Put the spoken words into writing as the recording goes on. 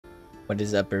What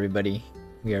is up, everybody?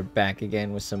 We are back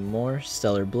again with some more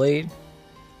Stellar Blade.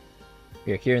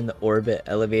 We are here in the orbit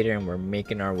elevator and we're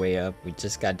making our way up. We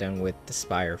just got done with the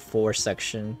Spire 4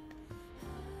 section.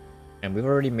 And we've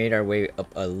already made our way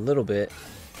up a little bit.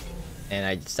 And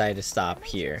I decided to stop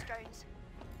here.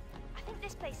 I think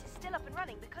this place is still up and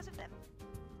running because of them.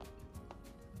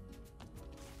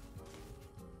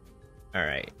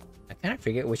 Alright. I kind of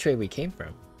forget which way we came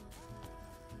from.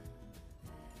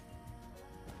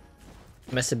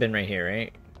 Must have been right here,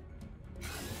 right?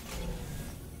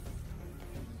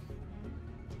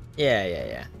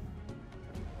 Yeah.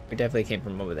 We definitely came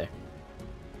from over there.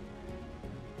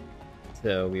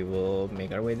 So we will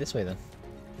make our way this way then.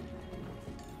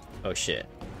 Oh shit.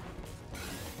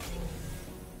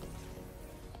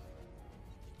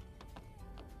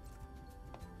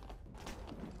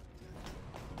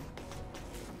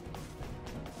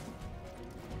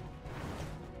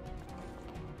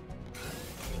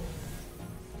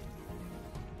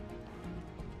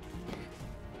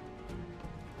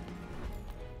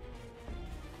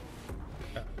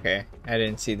 Okay, I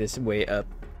didn't see this way up.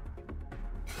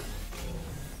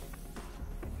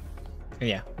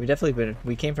 Yeah,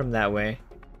 we came from that way.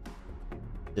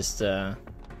 Just had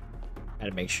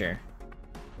to make sure.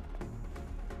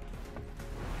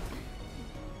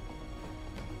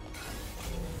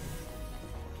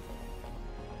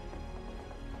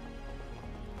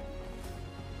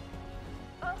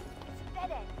 Oh, it's a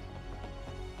dead end.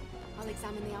 I'll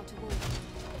examine the outer wall.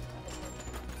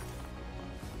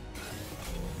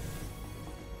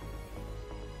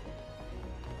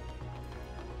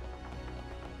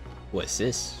 What's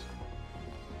this?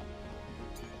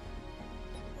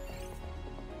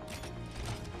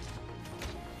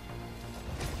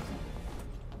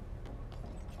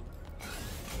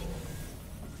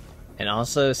 And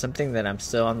also something that I'm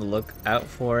still on the lookout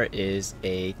for is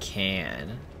a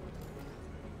can.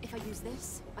 If I use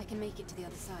this, I can make it to the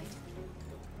other side.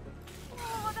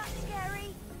 Oh, that's scary.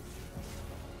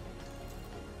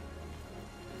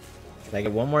 If I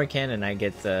get one more can and I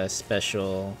get the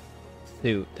special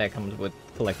suit that comes with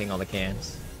collecting all the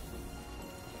cans.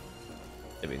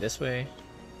 It'll be this way.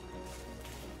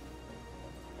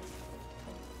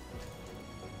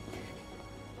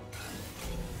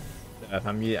 So if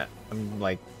I'm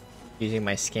like using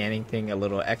my scanning thing a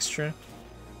little extra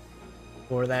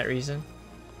for that reason.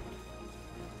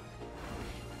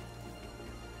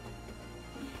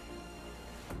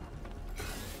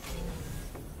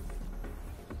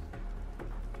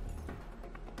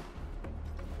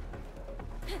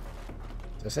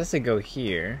 So it says to go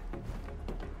here.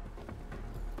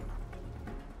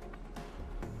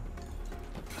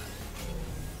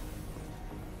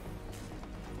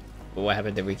 But what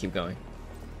happened if we keep going?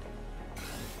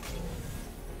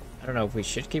 I don't know if we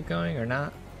should keep going or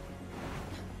not.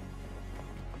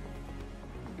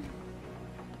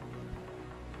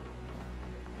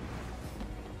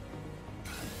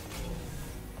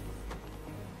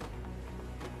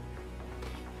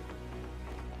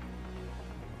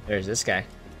 There's this guy.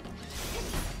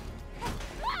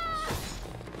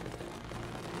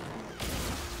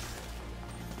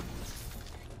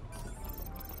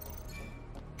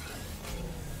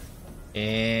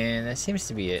 And that seems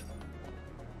to be it.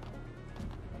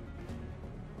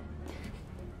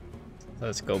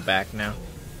 Let's go back now.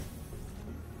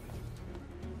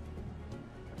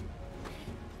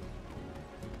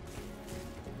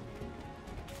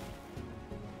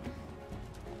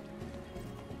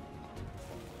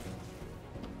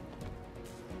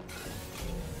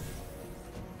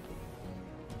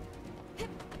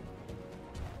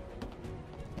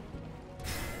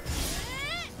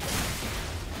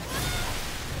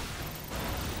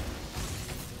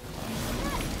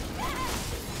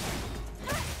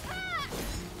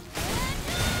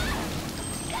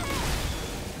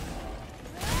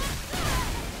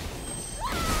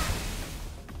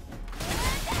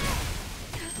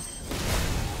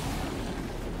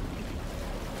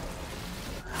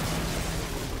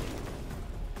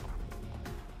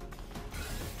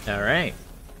 All right.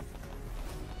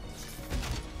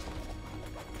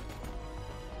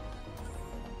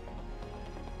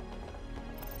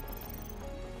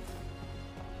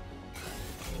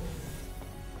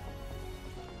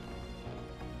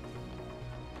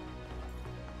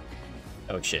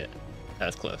 Oh shit, that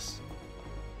was close.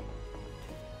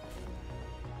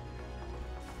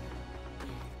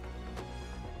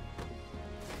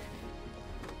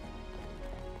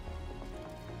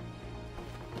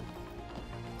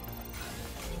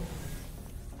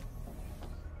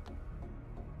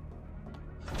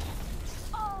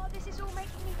 Oh, this is all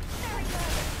making me very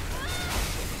nervous.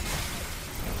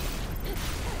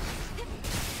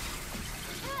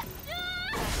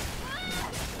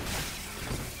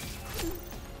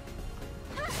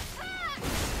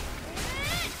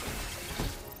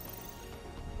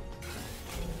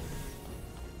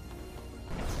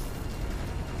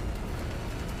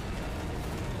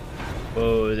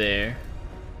 Whoa there.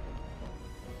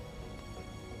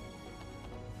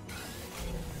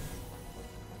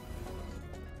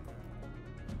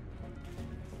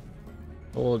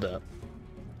 Hold up.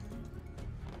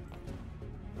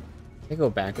 Let me go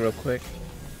back real quick.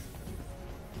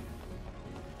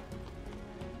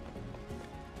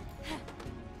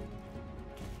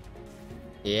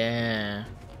 Yeah.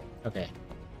 Okay.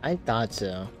 I thought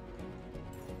so.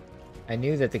 I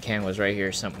knew that the can was right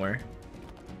here somewhere.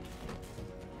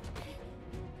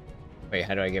 Wait,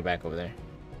 how do I get back over there?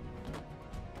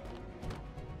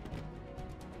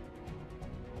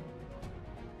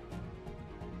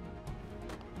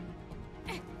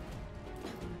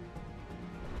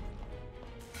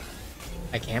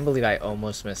 I can't believe I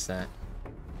almost missed that.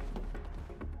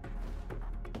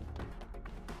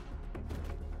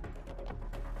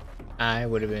 I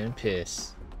would have been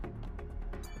pissed.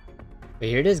 But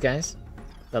here it is, guys.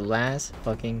 The last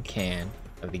fucking can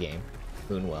of the game.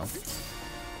 Doing well.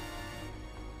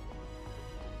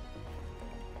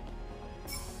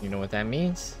 You know what that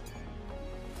means?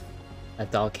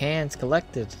 That's all cans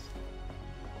collected.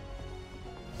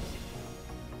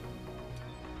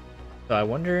 So I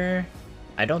wonder...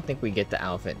 I don't think we get the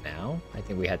outfit now. I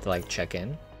think we had to like check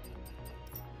in.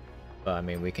 But I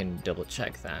mean, we can double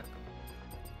check that.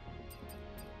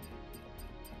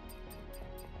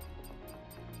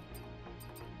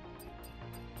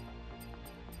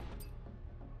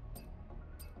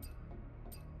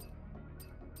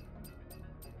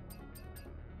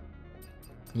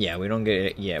 Yeah, we don't get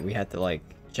it yet. We have to like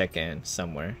check in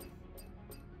somewhere.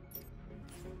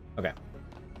 Okay.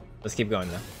 Let's keep going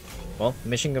though. Well,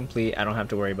 mission complete. I don't have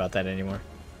to worry about that anymore.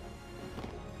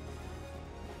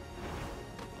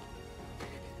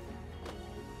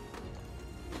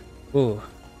 Ooh,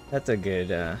 that's a good,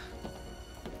 that's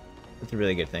a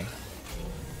really good thing.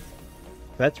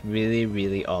 That's really,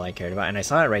 really all I cared about. And I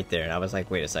saw it right there and I was like,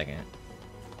 wait a second.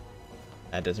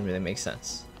 That doesn't really make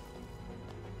sense.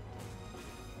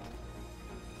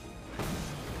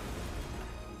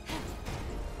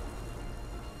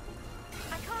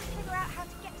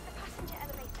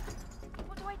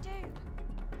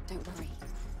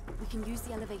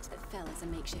 Elevator that fell as a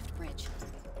makeshift bridge.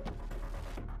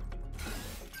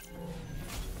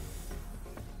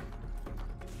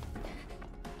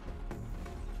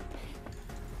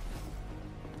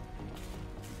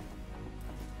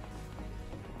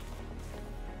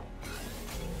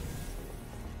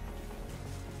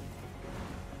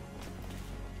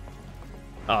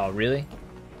 Oh, really?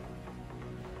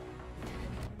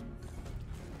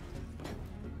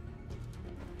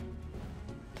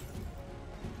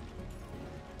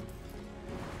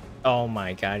 Oh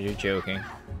my god, you're joking.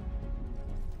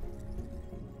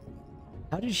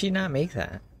 How did she not make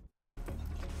that?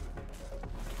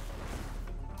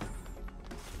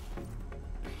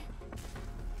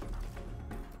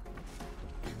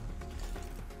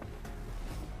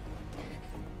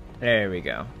 There we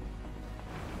go.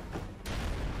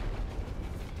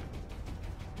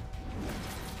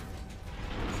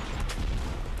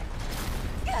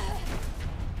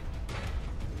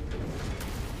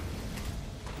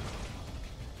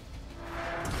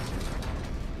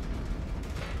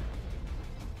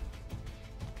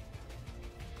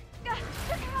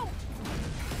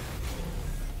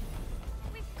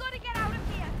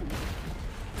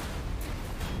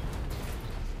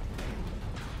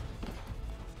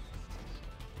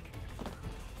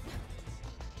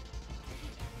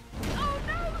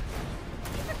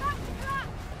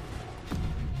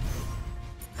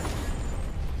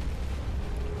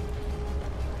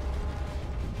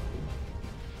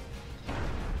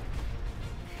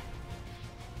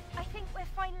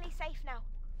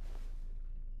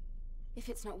 If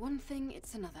it's not one thing,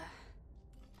 it's another.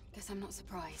 Guess I'm not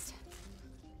surprised.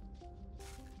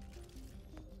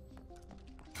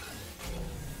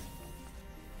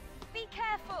 Be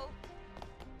careful!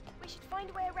 We should find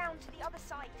a way around to the other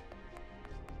side.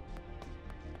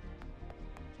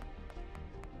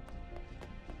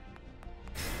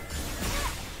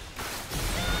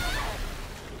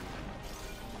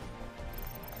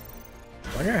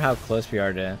 I wonder how close we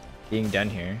are to being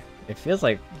done here. It feels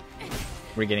like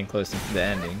we're getting close to the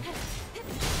ending.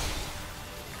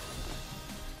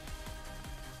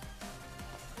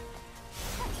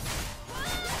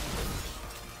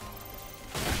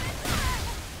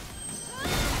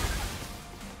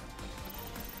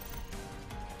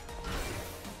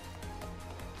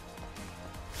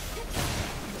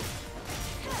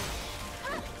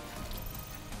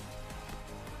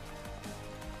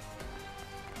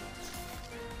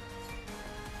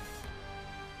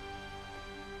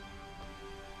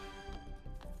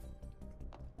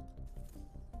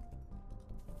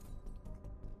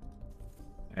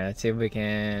 Alright, let's see if we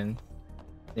can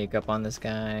sneak up on this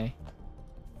guy.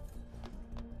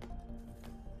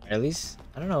 Or at least,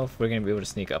 I don't know if we're gonna be able to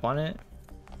sneak up on it.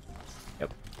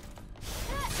 Yep.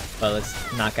 But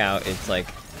let's knock out its like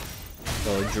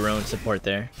little drone support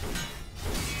there.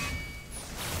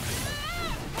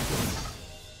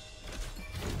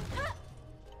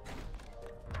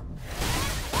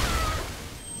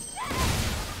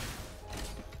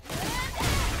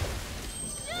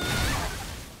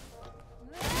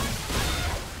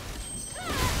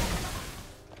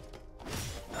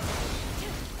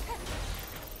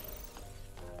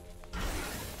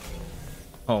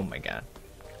 Oh my god.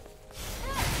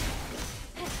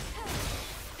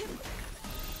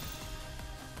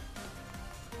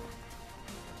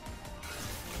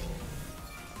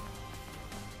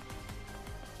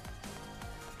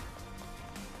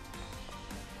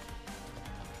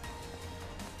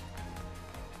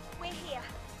 We're here.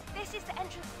 This is the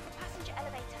entrance to the passenger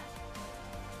elevator.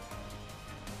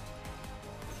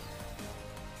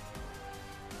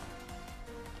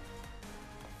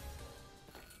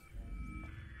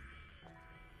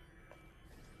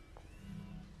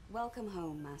 Welcome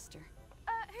home, Master.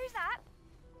 Who's that?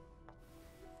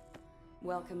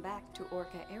 Welcome back to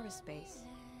Orca Aerospace.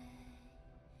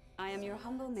 I am your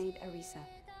humble maid, Arisa.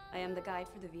 I am the guide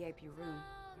for the VIP room.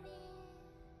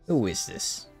 Who is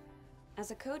this? As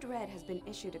a code red has been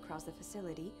issued across the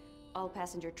facility, all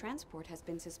passenger transport has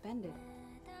been suspended.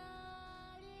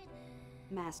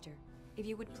 Master, if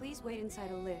you would please wait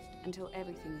inside a lift until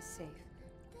everything is safe.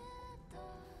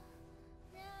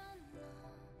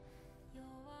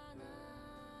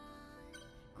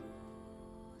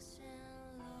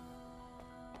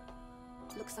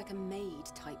 Looks like a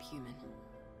maid-type human.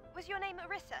 Was your name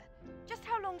Arissa? Just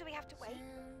how long do we have to wait?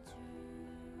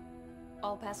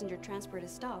 All passenger transport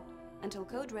is stopped until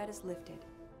code red is lifted.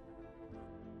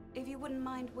 If you wouldn't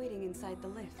mind waiting inside the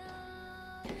lift.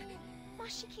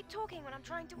 Must she keep talking when I'm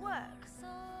trying to work?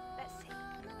 Let's see.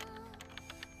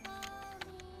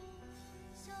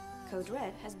 Code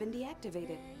red has been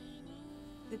deactivated.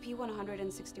 The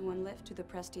P-161 lift to the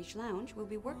Prestige Lounge will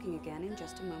be working again in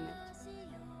just a moment.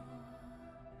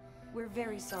 We're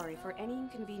very sorry for any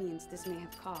inconvenience this may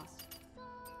have caused.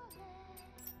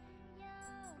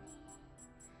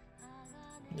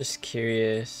 I'm just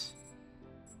curious.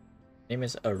 Name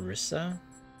is Arissa?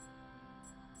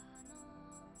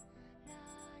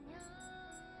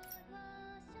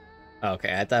 Oh,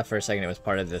 okay, I thought for a second it was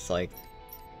part of this like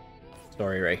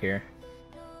story right here.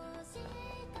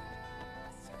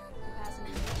 The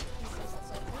passenger lift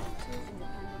consists of 22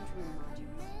 independent room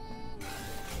modules.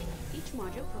 Each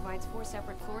module provides 4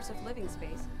 separate floors of living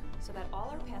space so that all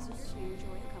our passengers may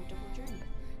enjoy a comfortable journey.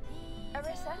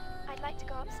 Arissa, I'd like to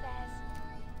go upstairs.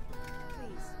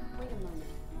 Please, wait a moment.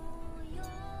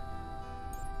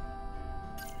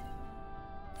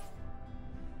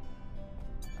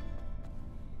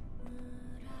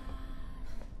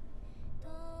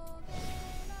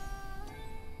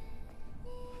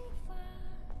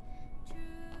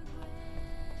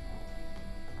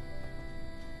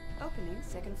 Opening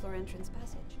second floor entrance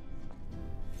passage.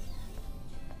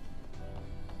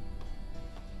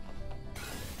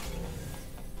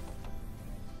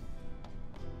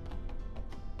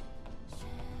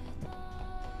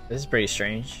 This is pretty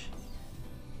strange.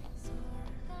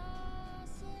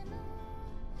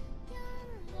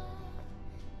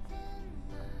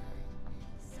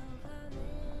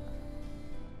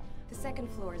 The second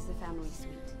floor is the family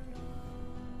suite.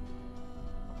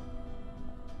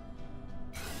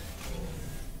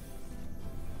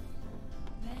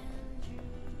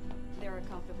 There are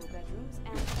comfortable bedrooms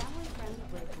and family-friendly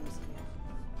break rooms here.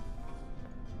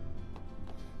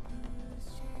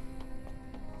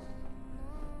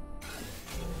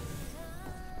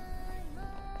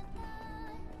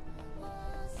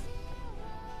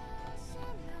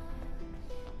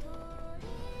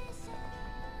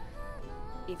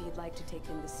 If you'd like to take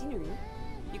in the scenery,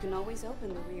 you can always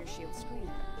open the rear shield screen.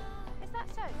 Is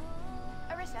that so?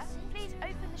 Arissa, please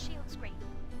open the shield screen.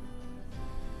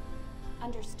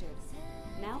 Understood.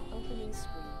 Now opening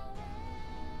screen.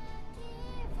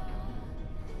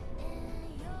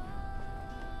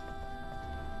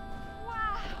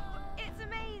 Wow, it's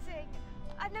amazing.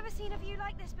 I've never seen a view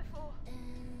like this before.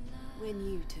 We're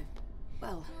new to,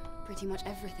 well, pretty much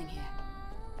everything here.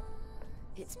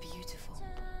 It's beautiful.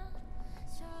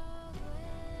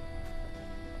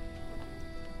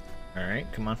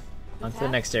 Alright, come on. On to the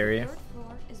next area. The third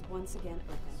floor is once again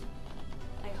open.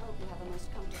 I hope you have a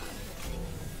most comfortable trip.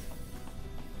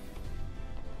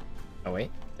 Oh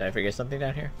wait, did I forget something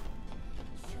down here?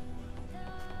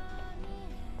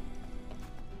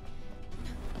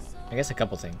 I guess a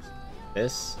couple things.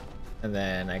 This, and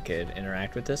then I could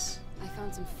interact with this. I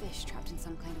found some fish trapped in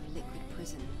some kind of liquid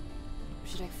prison.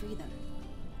 Should I free them?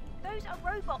 Those are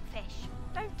robot fish.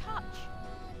 Don't touch.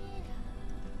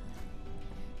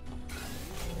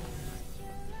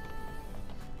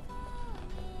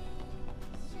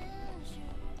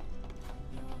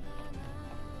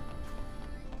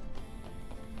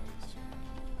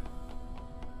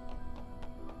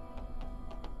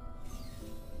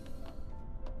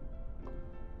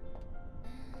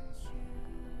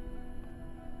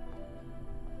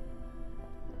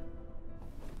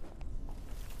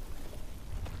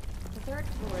 The third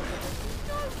floor is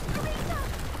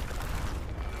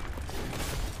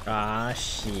Ah,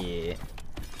 shit.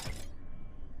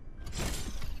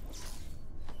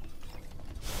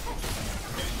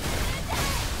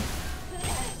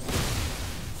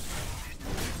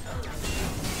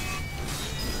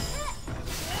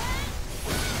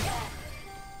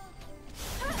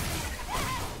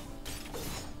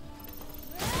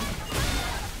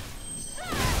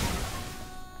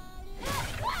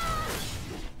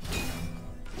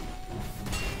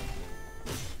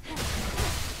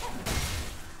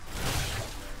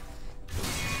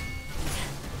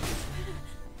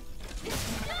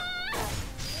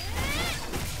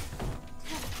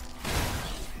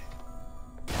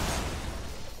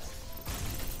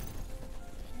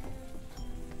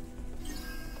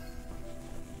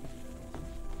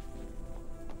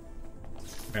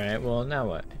 Alright, well, now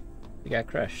what? We got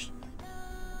crushed.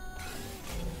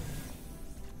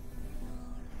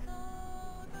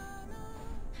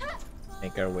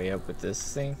 Make our way up with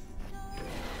this thing.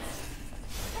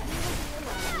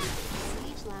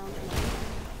 Siege Lounge.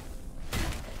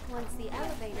 Once the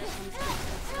elevator comes to a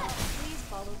stop, please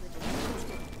follow the directions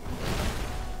given.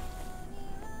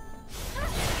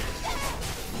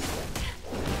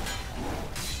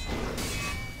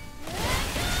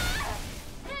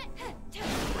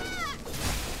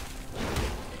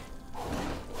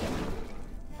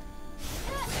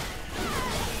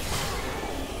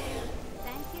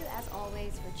 Thank you, as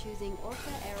always, for choosing Orca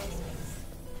Aerospace.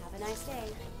 Have a nice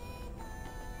day.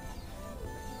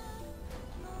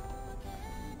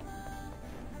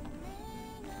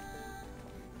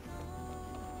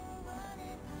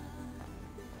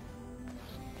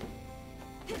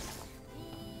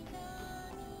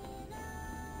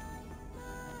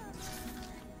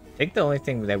 I think the only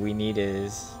thing that we need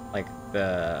is like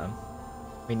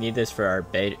we need this for our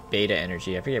beta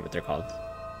energy. I forget what they're called.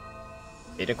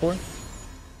 Beta core?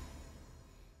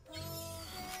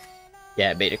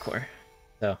 Yeah, beta core.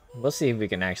 So we'll see if we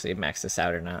can actually max this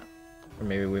out or not. Or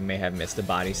maybe we may have missed a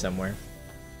body somewhere.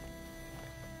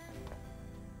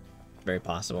 Very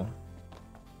possible.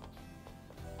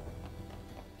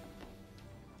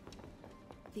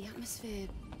 The atmosphere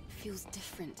feels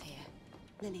different here.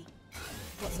 Lily,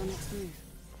 what's our next move?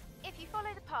 If you follow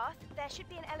the path, there should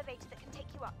be an elevator that can take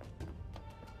you up.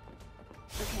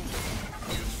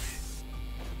 Okay.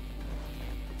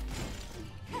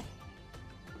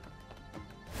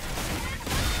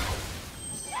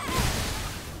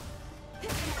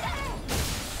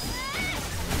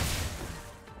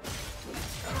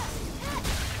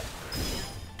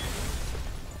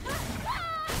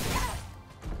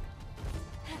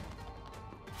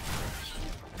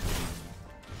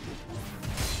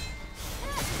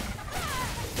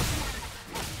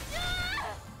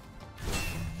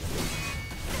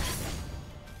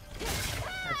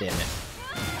 Damn it.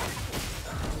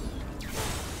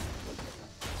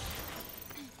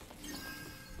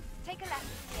 Take a left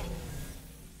here.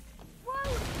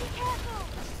 Whoa! Be careful!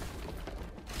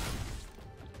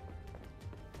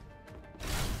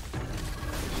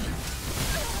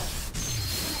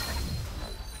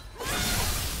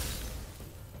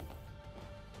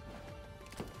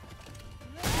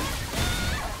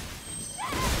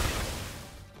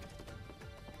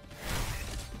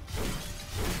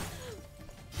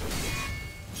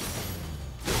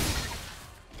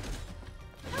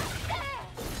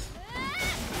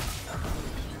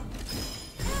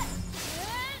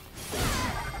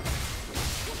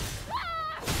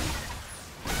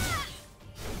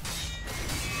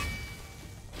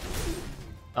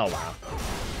 Oh wow.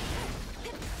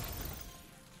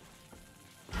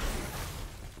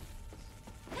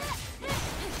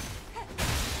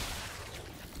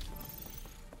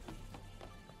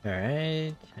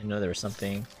 Alright, I know there was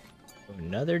something.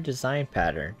 Another design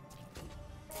pattern.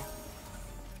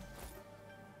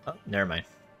 Oh, never mind.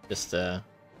 Just a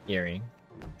earring.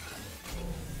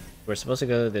 We're supposed to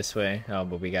go this way. Oh,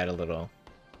 but we got a little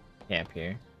camp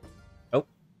here. Oh,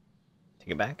 take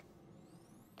it back.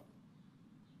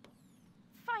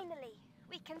 Finally,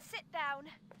 we can sit down.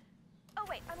 Oh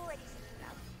wait, I'm already sitting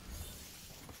down.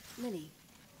 Lily,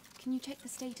 can you check the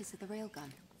status of the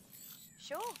railgun?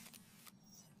 Sure.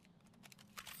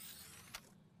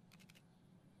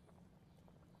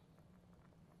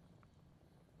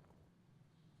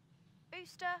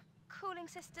 Booster, cooling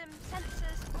system,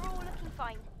 sensors, are all looking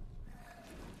fine.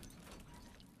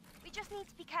 We just need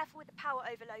to be careful with the power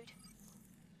overload.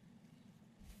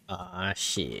 Ah,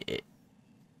 shit.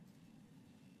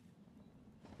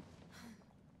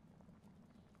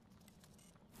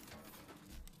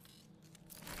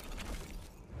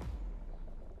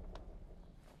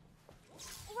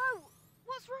 Whoa!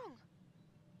 What's wrong?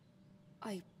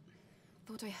 I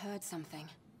thought I heard something.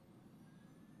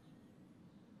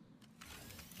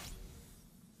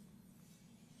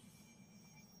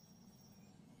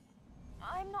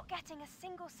 I'm not getting a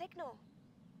single signal.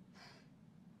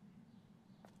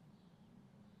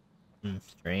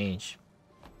 Strange.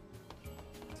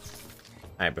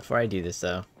 Alright, before I do this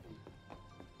though,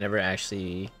 never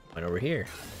actually went over here.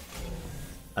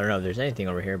 I don't know if there's anything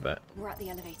over here, but... We're at the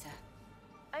elevator.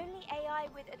 Only AI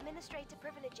with administrator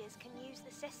privileges can use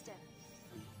the system.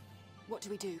 What do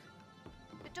we do?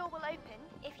 The door will open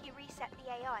if you reset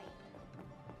the AI.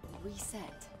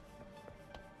 Reset?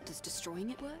 Does destroying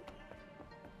it work?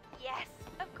 Yes,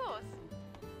 of course.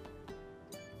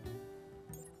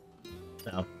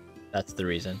 No, that's the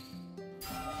reason.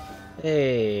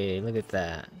 Hey, look at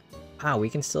that. Wow, we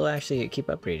can still actually keep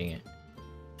upgrading it.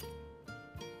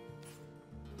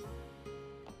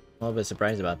 I'm a little bit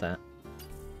surprised about that.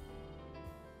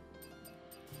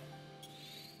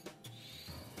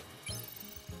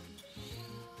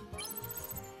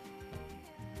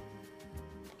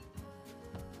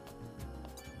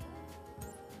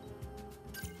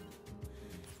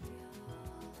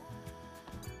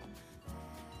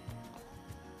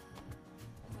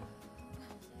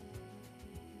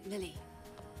 Lily,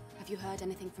 have you heard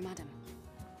anything from Adam?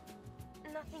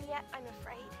 Nothing yet, I'm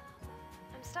afraid.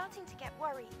 I'm starting to get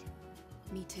worried.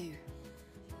 Me too.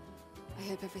 I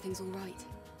hope everything's all right.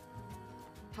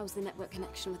 How's the network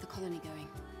connection with the colony going?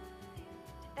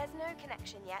 There's no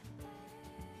connection yet.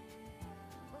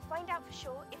 We'll find out for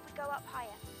sure if we go up higher.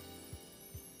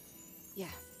 Yeah.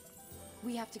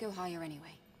 We have to go higher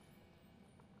anyway.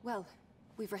 Well,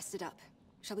 we've rested up.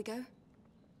 Shall we go?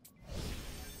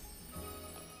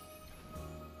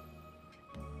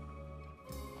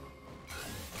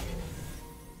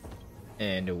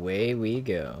 And away we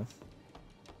go.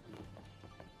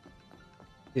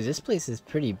 Dude, this place is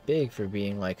pretty big for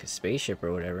being like a spaceship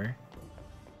or whatever.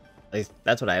 At least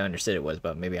that's what I understood it was,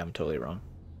 but maybe I'm totally wrong.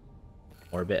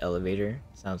 Orbit elevator.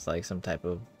 Sounds like some type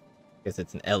of... I guess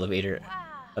it's an elevator Wow.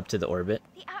 up to the orbit.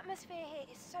 The atmosphere here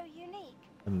is so unique.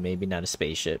 Maybe not a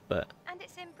spaceship, but And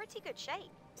it's in pretty good shape.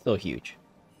 still huge.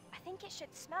 I think it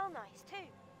should smell nice too.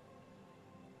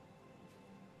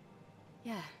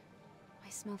 Yeah. I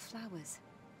smell flowers.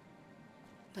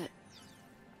 But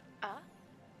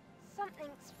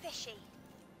Something's fishy.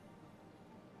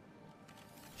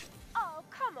 Oh,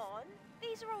 come on.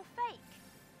 These are all fake.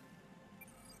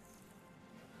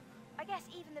 I guess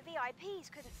even the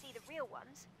VIPs couldn't see the real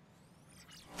ones.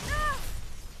 Ah!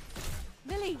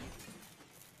 Lily!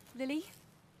 Lily?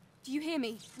 Do you hear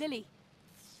me? Lily?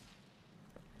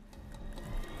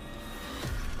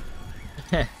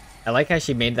 I like how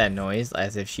she made that noise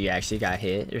as if she actually got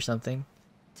hit or something.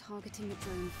 Targeting the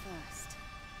drone first.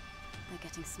 They're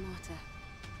getting smarter.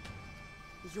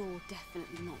 You're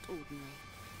definitely not ordinary.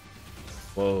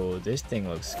 Whoa, this thing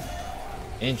looks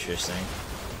interesting.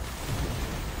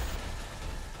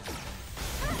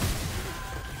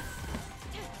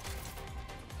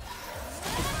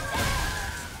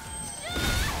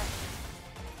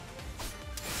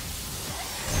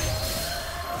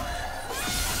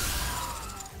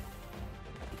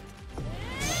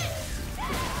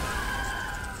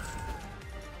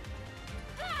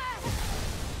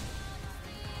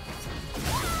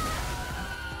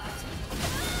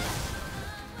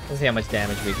 Let's see how much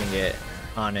damage we can get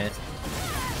on it.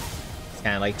 It's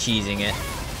kind of like cheesing it.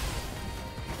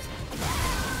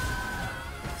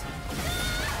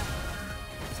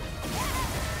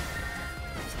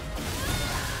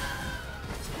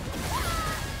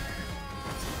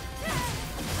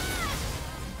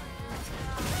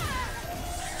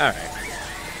 Alright.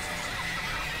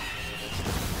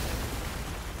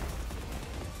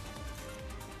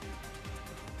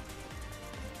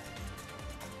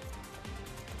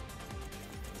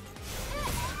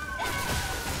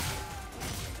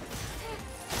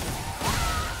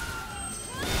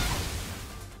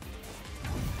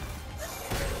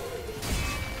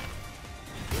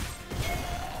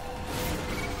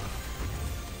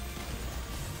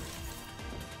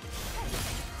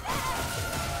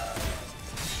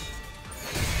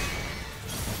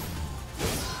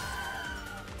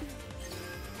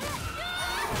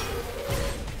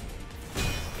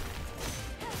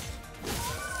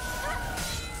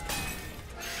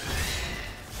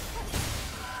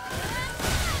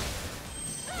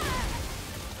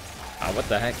 Wow, what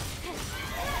the heck?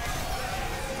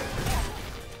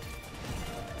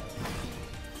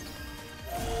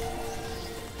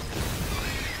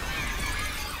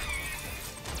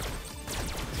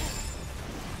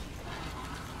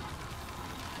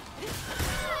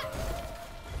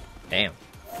 Damn.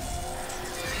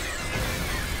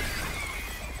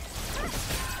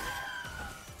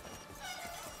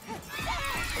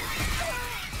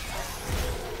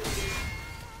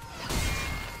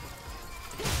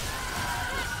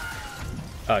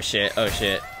 Oh shit, oh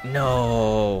shit.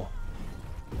 No.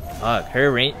 Fuck,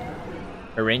 her range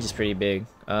is pretty big.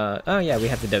 Oh yeah, we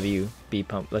have the WB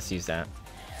pump. Let's use that.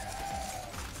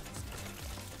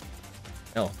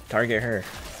 No, target her.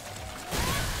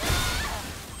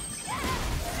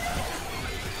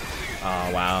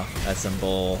 Oh wow, that's some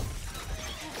bull.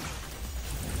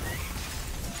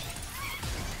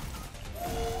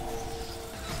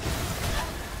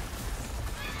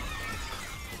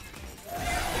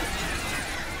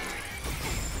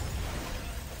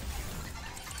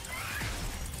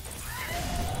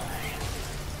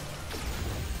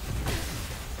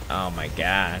 Oh my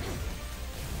god.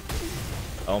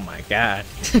 Oh my god.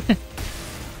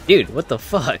 Dude, what the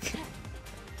fuck?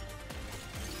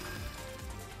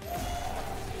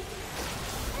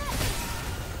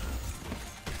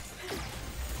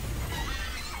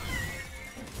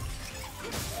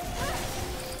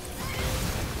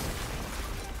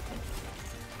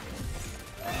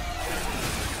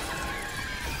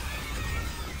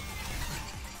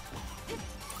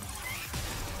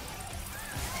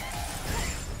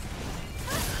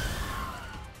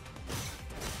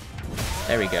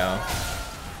 There we go.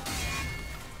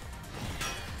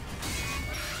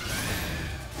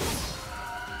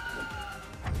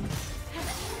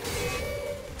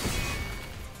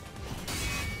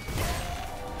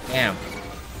 Damn.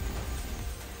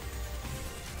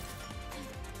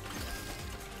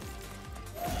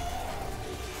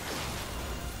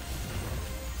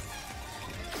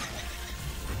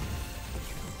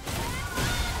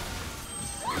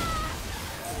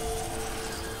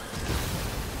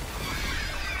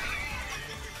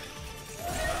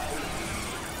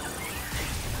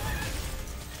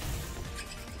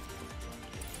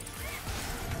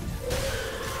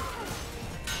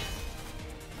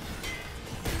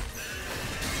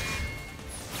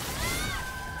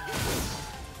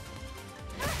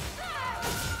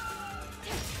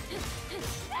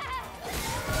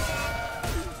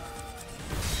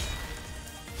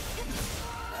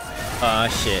 Aw,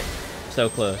 shit. So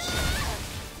close.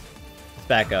 Let's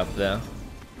back up, though.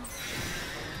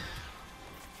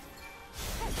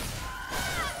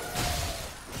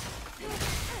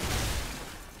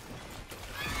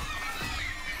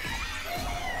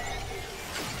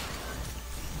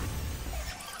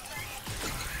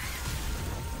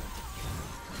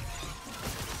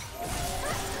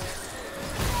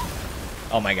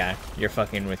 Oh my god, you're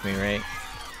fucking with me, right?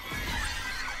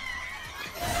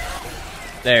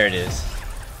 There it is.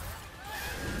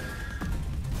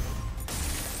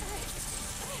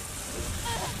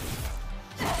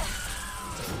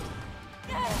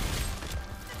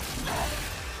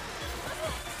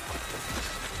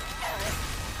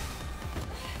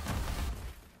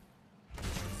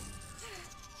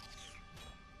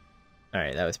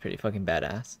 Alright, that was pretty fucking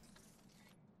badass.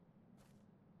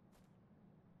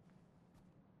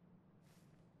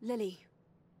 Lily.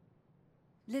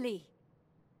 Lily.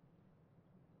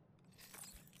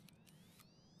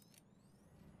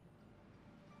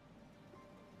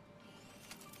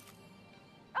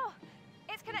 Oh,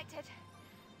 it's connected.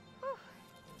 Whew.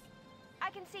 I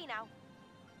can see now.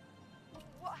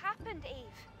 What happened, Eve?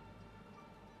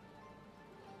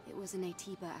 It was a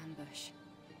Naytiba ambush.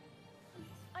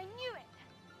 I knew it.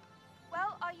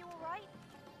 Well, are you all right?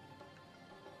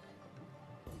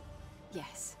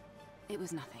 Yes, it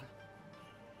was nothing.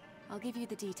 I'll give you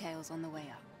the details on the way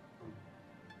up.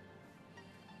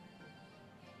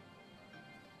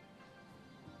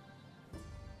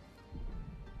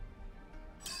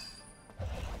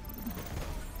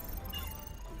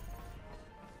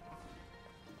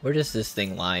 Where does this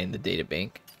thing lie in the data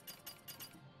bank?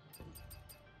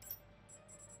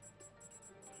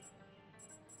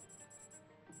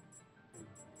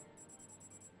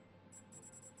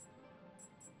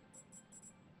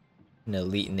 An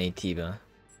elite Naytiba.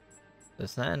 So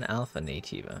it's not an alpha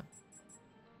Naytiba.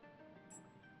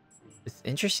 It's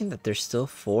interesting that there's still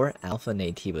 4 alpha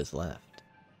Naytibas left.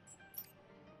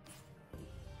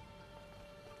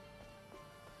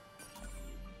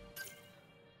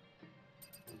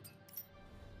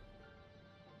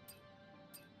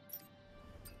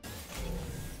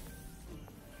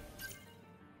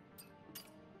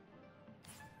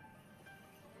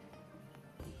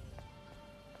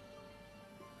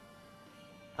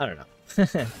 I don't know.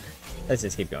 Let's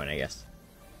just keep going, I guess.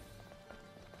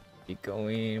 Keep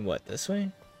going, what, this way?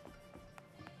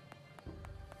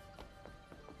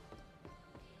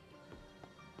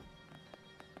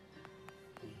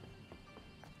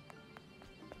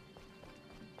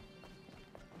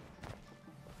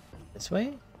 This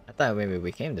way? I thought maybe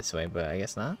we came this way, but I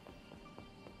guess not.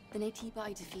 The Naytiba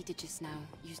I defeated just now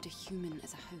used a human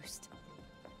as a host.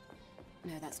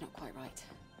 No, that's not quite right.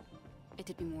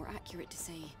 It'd be more accurate to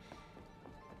say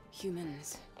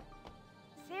humans.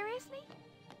 Seriously?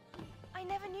 I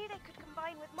never knew they could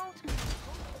combine with multiple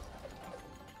people.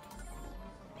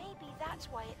 Maybe that's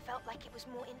why it felt like it was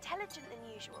more intelligent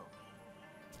than usual.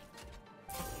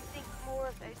 Do you think more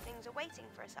of those things are waiting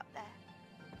for us up there?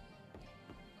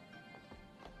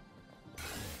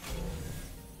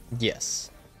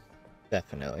 Yes,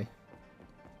 definitely.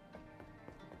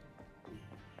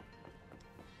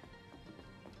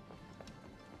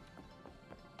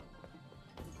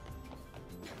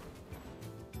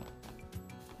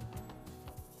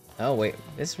 Oh wait,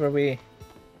 this is where we...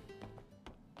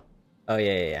 Oh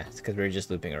yeah. It's because we were just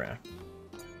looping around.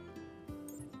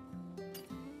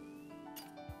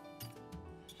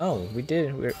 Oh, we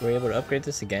did. We're able to upgrade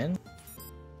this again?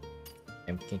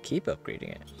 And we can keep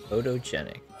upgrading it.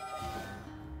 Photogenic.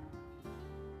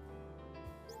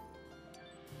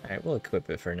 Alright, we'll equip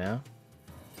it for now.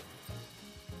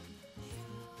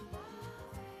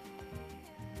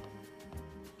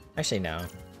 Actually, no.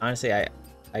 Honestly, I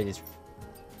just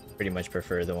pretty much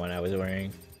prefer the one I was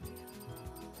wearing.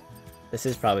 This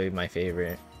is probably my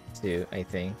favorite too, I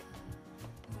think.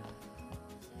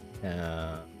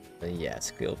 But yeah,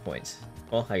 skill points.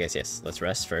 Well, I guess yes. Let's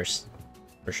rest first,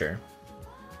 for sure.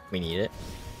 We need it.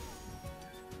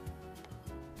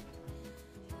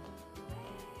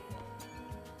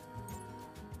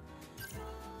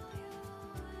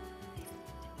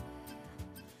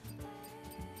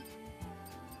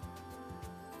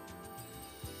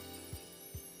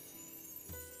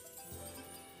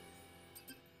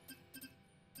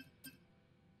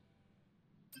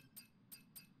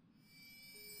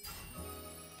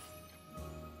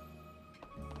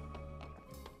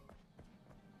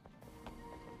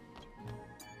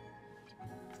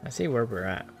 I see where we're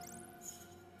at.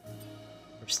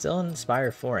 We're still in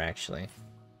Spire 4, actually.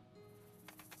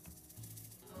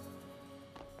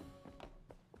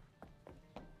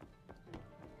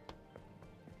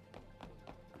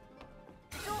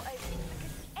 The door opened because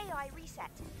the AI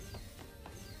reset.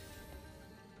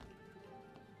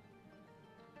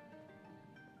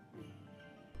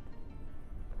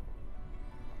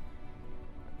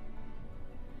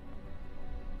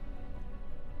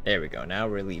 There we go. Now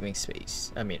we're leaving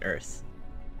space. I mean, Earth.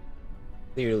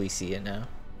 Clearly see it now.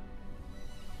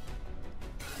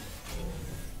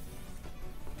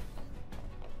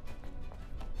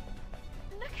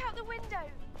 Look out the window.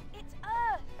 It's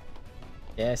Earth.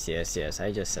 Yes.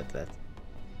 I just said that.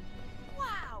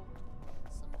 Wow.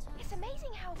 It's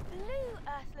amazing how blue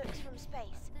Earth looks from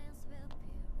space.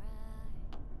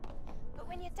 But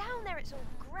when you're down there, it's all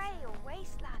grey or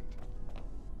wasteland.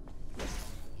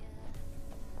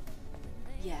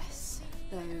 Yes,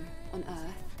 though on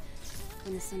Earth,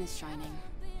 when the sun is shining,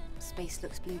 space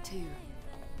looks blue too.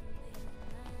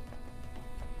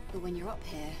 But when you're up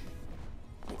here,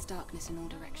 it's darkness in all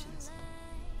directions.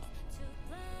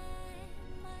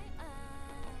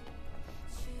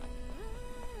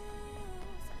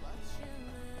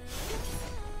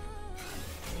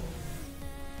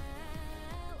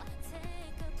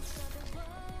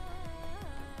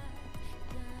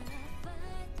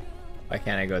 Why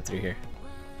can't I go through here?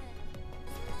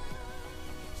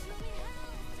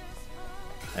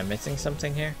 Am I missing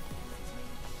something here?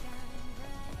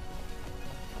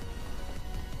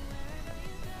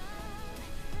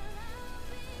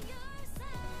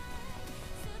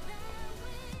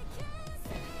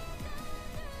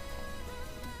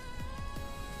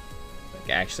 Like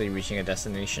actually reaching a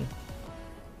destination?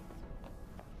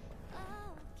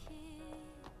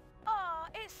 Ah,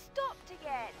 it stopped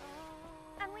again.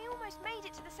 And we almost made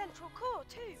it to the central core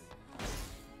too.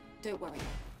 Don't worry,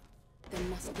 there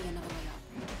must be another way up.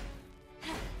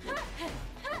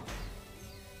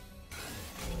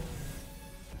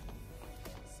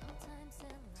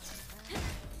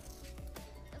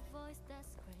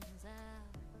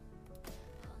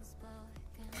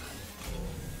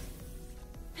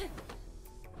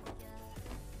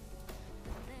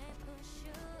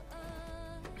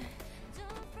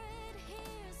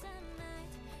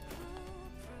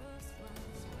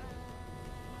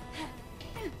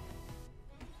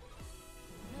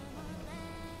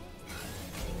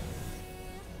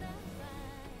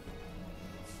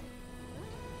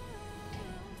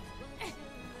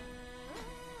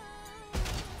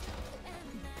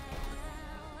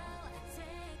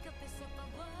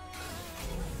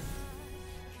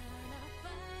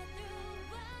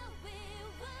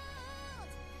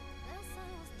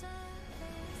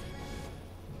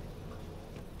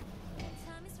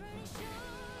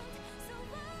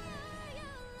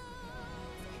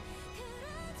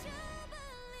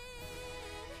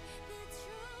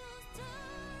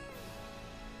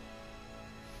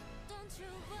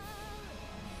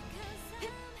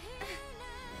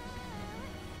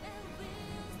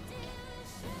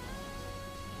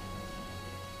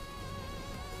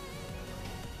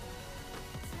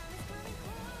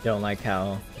 Don't like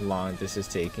how long this is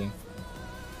taking.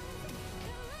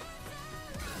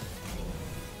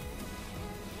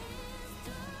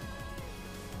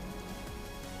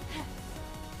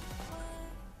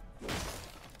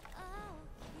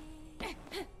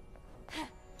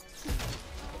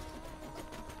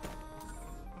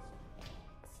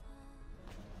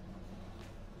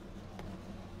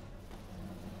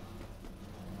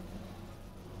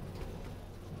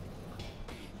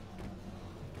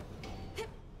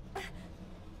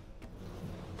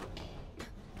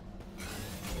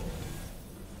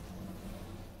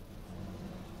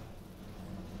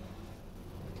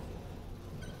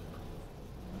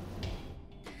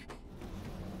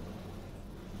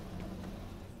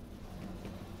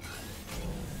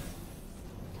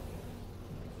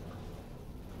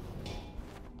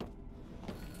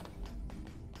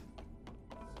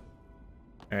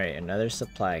 Alright, another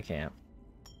supply camp.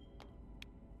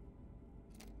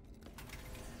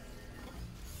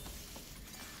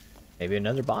 Maybe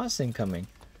another boss incoming.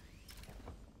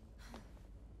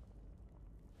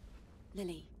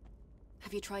 Lily,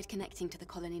 have you tried connecting to the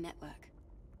colony network?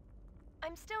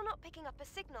 I'm still not picking up a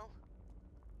signal.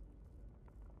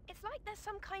 It's like there's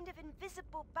some kind of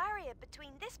invisible barrier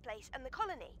between this place and the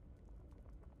colony.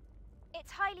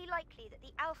 It's highly likely that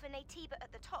the Alpha Naytiba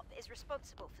at the top is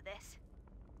responsible for this.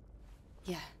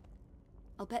 Yeah.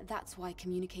 I'll bet that's why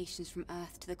communications from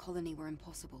Earth to the colony were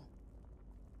impossible.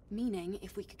 Meaning,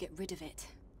 if we could get rid of it,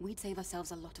 we'd save ourselves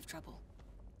a lot of trouble.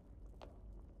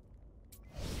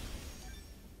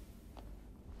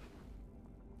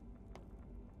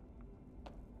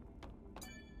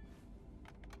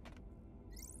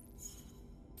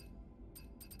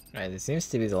 Alright, this seems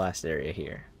to be the last area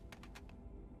here.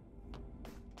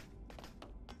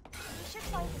 We should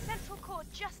find the central core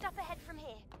just up ahead from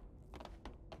here.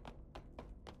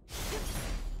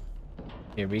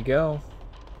 Here we go.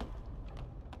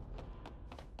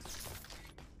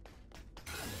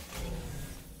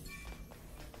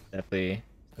 Definitely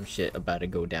some shit about to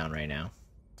go down right now.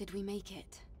 Did we make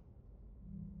it?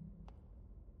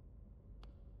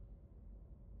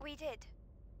 We did.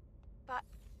 But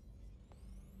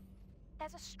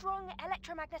there's a strong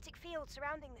electromagnetic field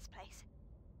surrounding this place.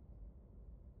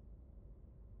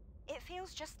 It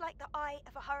feels just like the eye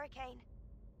of a hurricane.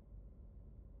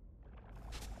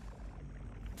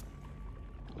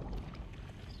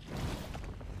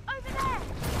 Over there!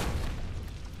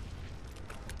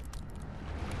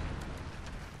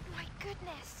 My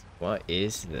goodness! What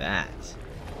is that?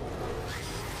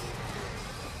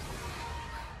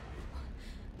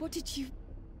 What have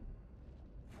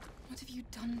you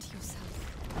done to yourself?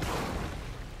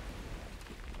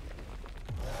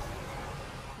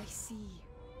 I see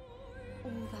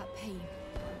all that pain.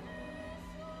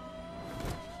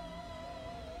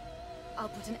 I'll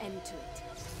put an end to it.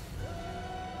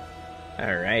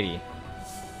 Alrighty.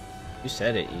 You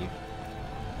said it, Eve.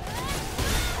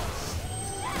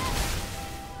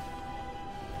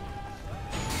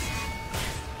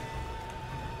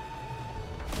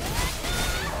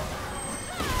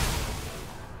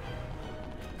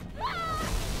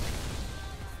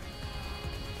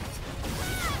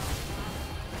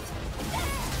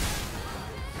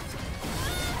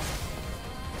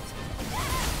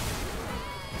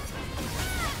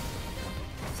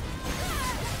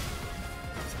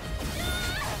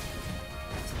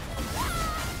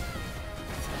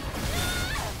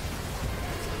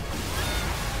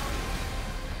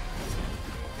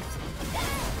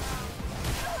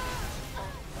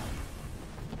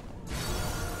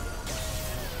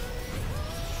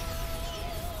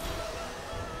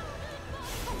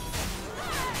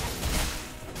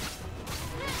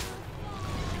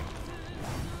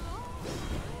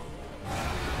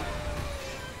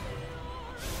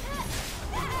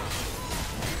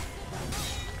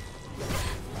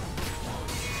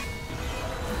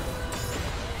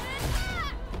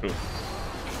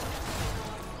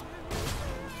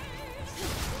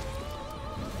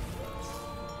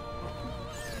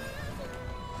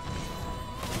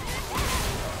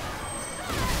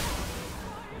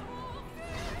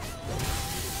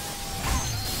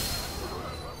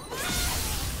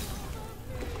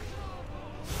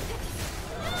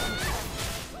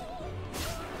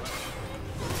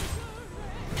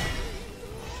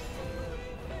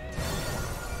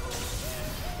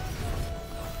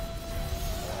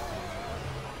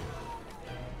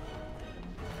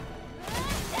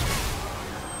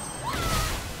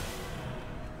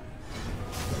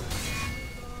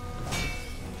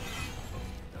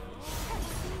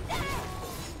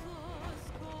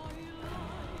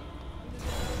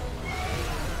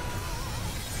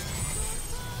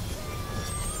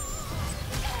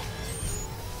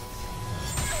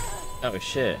 Oh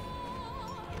shit.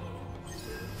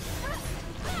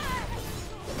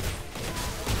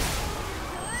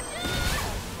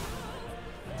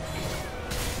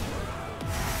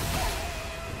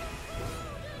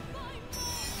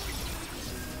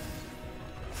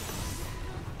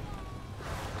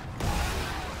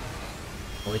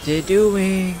 What's it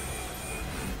doing?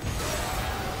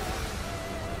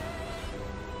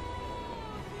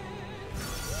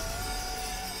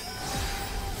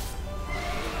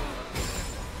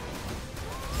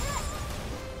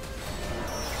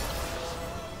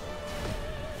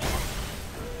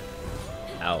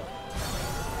 Ow.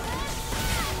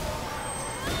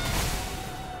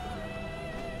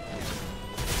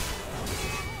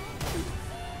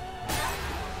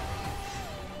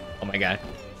 Oh my god.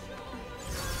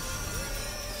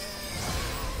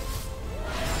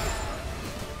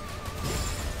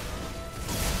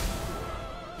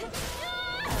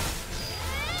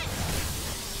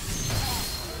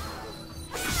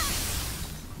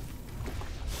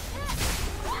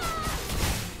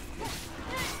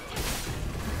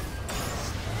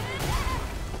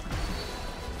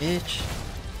 Bitch.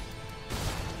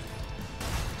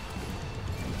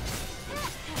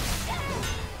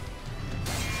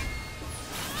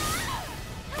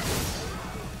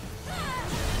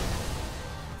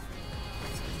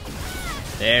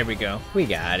 There we go. We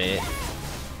got it.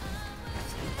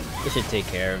 This should take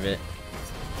care of it.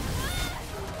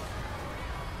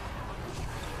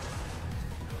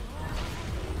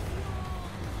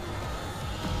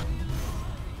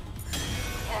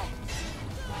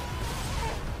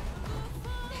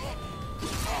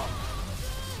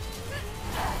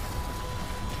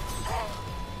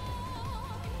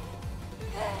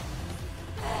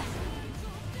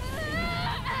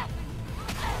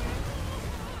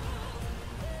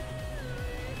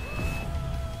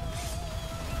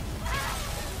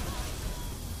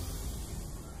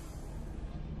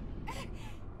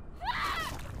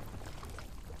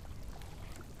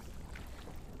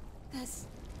 There's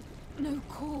no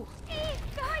core.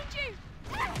 Behind you!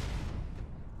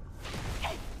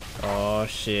 Oh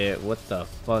shit, what the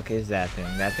fuck is that thing?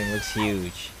 That thing looks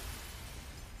huge.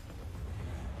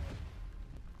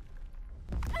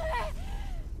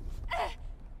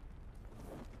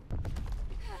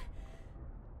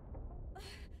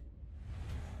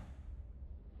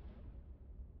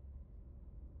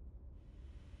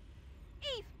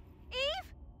 Eve! Eve!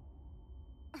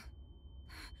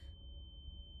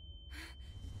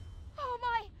 Oh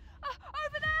my!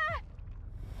 Over there!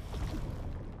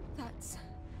 That's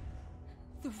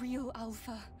the real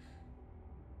Alpha.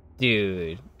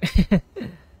 Dude.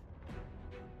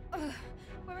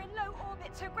 We're in low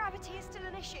orbit, so gravity is still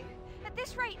an issue. At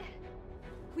this rate...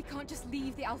 We can't just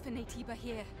leave the Alpha Naytiba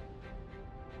here.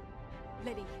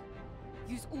 Lily,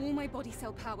 use all my body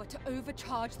cell power to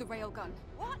overcharge the railgun.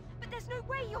 What? But there's no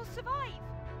way you'll survive!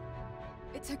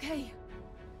 It's okay.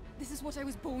 This is what I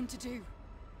was born to do.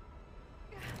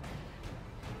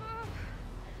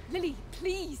 Lily,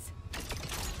 please!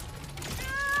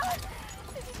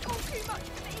 This is all too much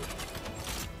for me.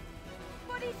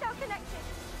 Body cell connected.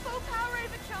 Full power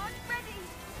overcharge ready.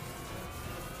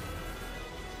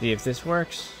 See if this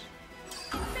works.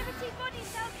 Liberty body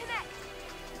cell connect.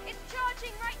 It's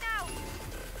charging right now.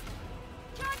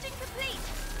 Charging complete.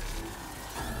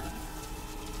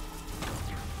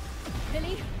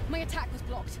 Lily, my attack was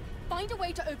blocked. Find a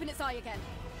way to open its eye again.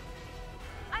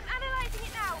 I'm analyzing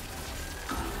it now.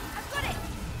 I've got it.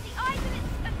 The eye limits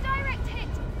a direct hit.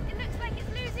 It looks like it's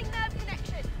losing nerve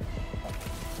connection.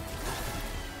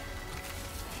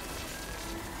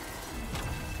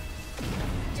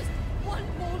 Just one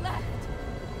more left.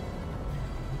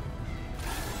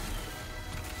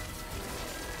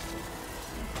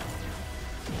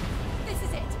 This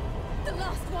is it. The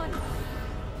last one.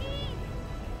 Eve,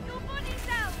 your body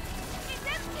cell. It's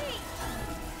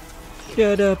empty.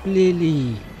 Shut up,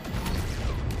 Lily.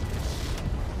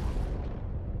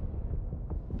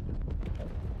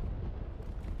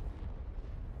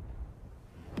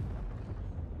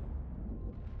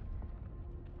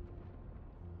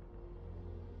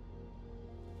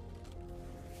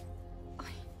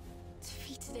 I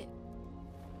defeated it,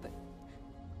 but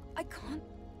I can't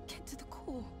get to the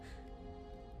core.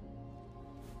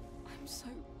 I'm so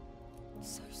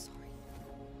sorry.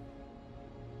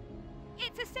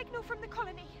 It's a signal from the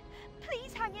colony.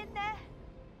 Please hang in there.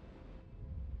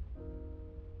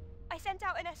 I sent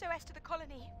out an SOS to the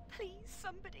colony. Please,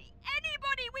 somebody.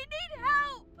 Anybody, we need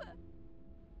help!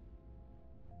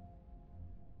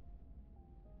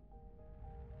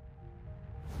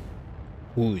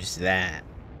 Who's that?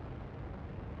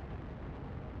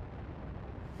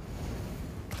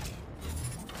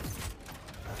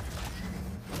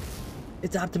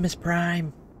 It's Optimus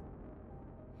Prime.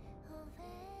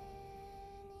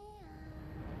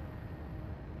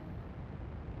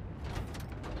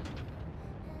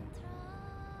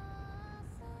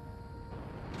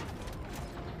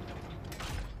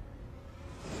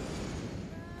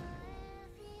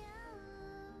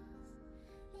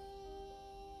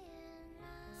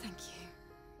 Thank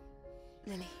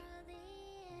you, Lily.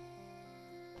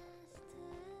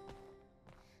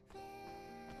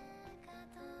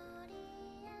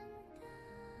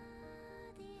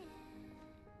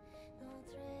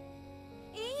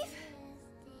 Eve?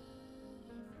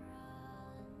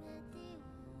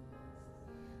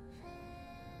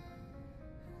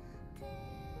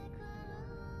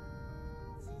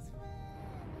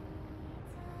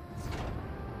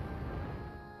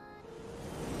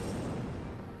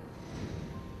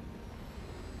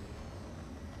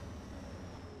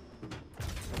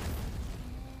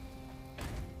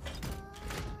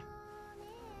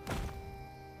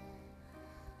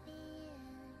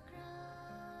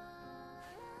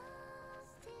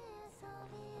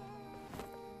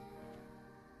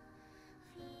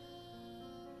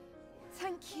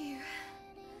 Thank you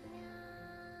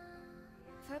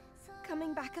for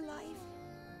coming back alive.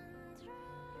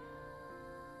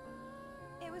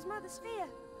 It was Mother Sphere.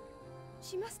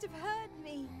 She must have heard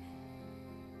me.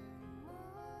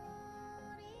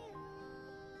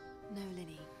 No,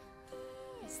 Lily.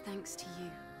 It's thanks to you.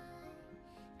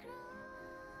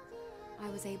 I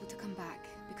was able to come back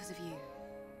because of you.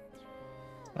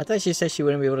 I thought she said she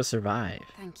wouldn't be able to survive.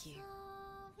 Thank you.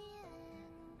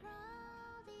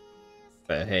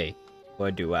 But hey,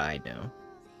 what do I know?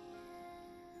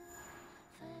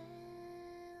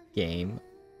 Game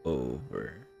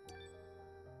over.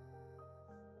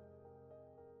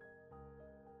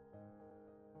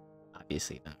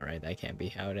 Obviously not, right? That can't be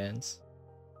how it ends.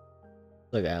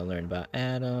 Look, I learned about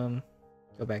Adam.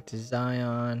 Go back to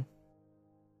Zion.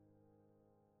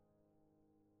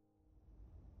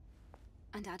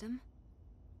 And Adam?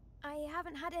 I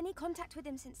haven't had any contact with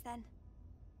him since then.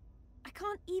 I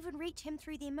can't even reach him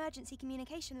through the emergency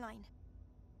communication line.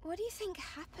 What do you think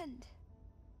happened?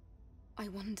 I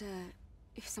wonder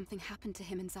if something happened to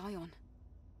him in Zion.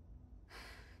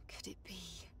 Could it be?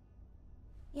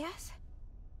 Yes?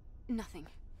 Nothing.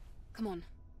 Come on,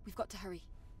 we've got to hurry.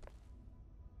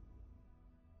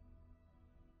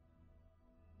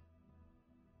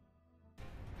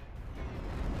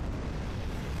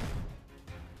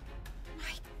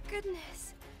 My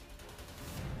goodness.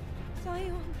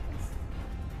 Zion.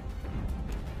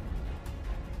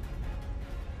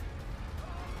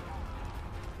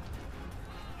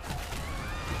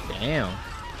 Damn. Oh,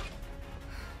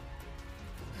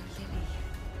 Lily.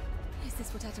 Is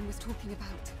this what Adam was talking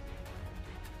about?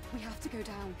 We have to go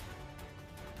down.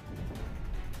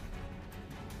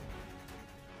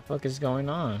 What the fuck is going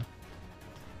on?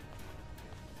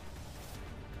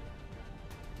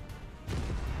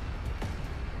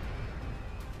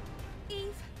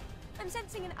 Eve, I'm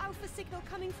sensing an alpha signal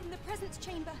coming from the presence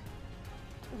chamber.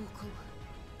 Orcal.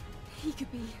 He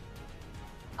could be...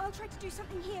 I'll try to do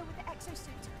something here with the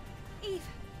exosuit. Eve,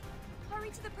 hurry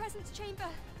to the presence chamber.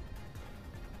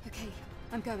 Okay,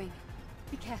 I'm going.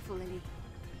 Be careful, Lily.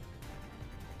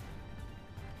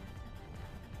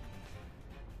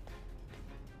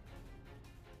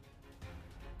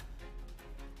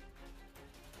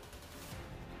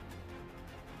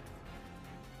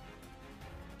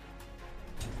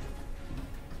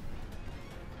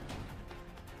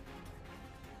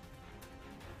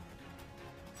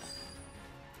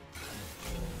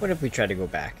 What if we try to go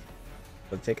back?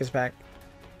 Will it take us back?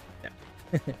 No.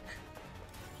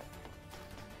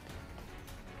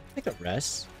 Take a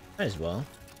rest. Might as well.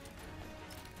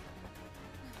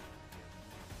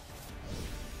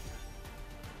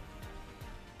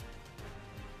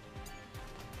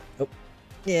 Oh.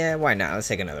 Yeah, why not? Let's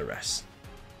take another rest.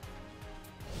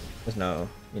 There's no,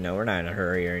 we're not in a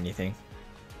hurry or anything.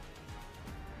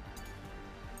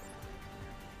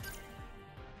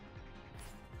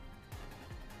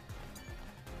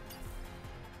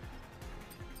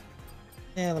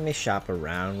 Yeah, let me shop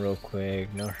around real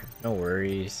quick. No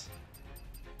worries.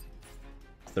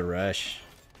 It's the rush.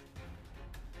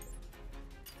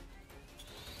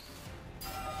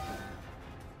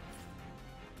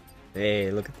 Hey,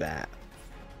 look at that.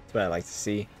 That's what I like to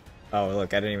see. Oh,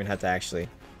 look, I didn't even have to actually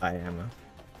buy ammo.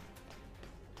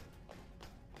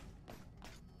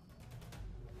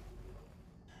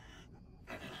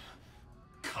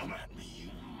 Come at me,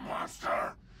 you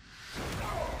monster!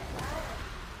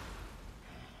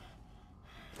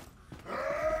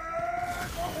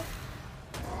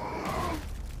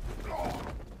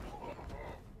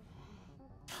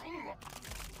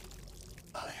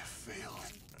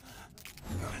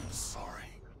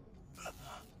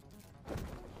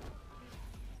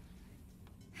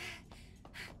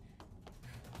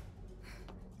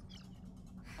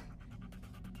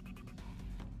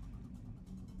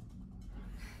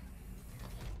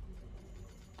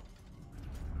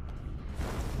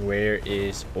 Where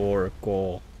is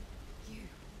Orcal?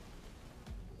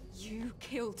 You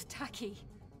killed Taki.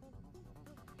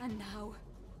 And now,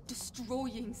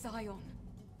 destroying Xion.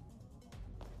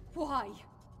 Why?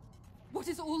 What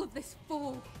is all of this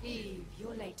for? Eve,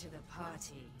 you're late to the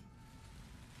party.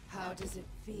 How does it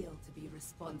feel to be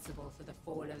responsible for the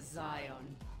fall of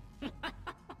Xion?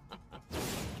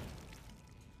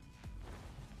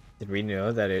 Did we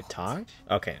know that it talked?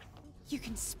 Okay. You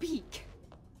can speak.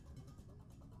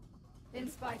 In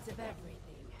spite of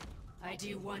everything, I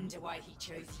do wonder why he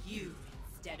chose you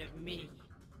instead of me.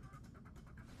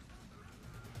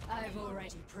 I've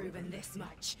already proven this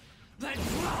much, but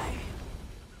why?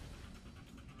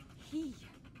 He?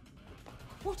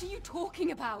 What are you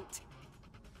talking about?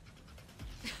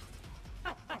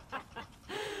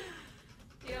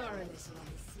 You're a little on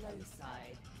the slow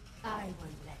side. I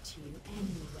won't let you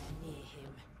anywhere near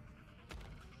him.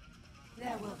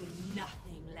 There will be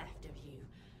nothing left of you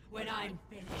when I'm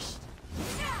finished.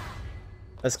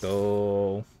 Let's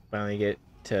go. Finally get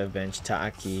to avenge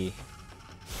Taki.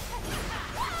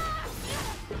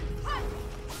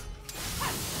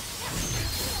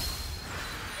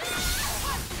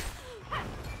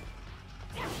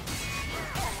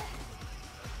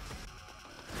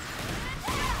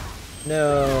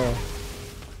 No.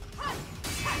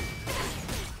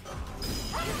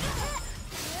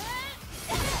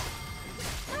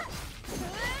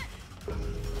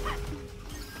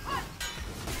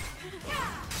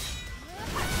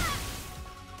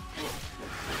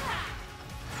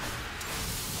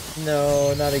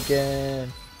 No, not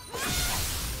again.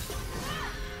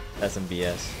 That's some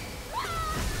BS.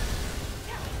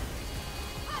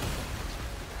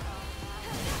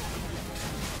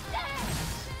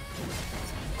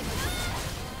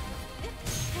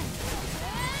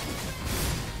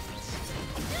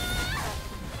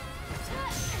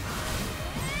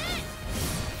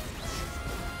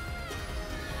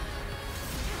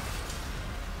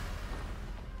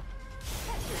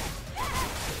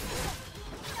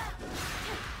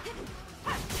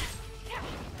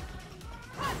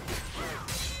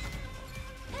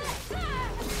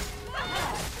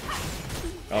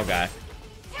 Oh god.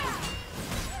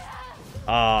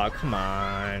 Oh, come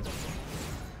on.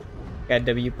 Got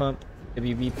W pump,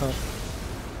 WB pump.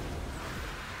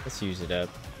 Let's use it up.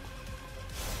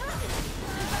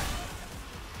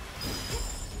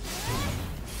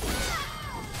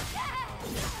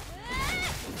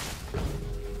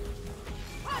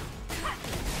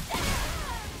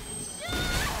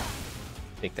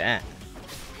 Take that.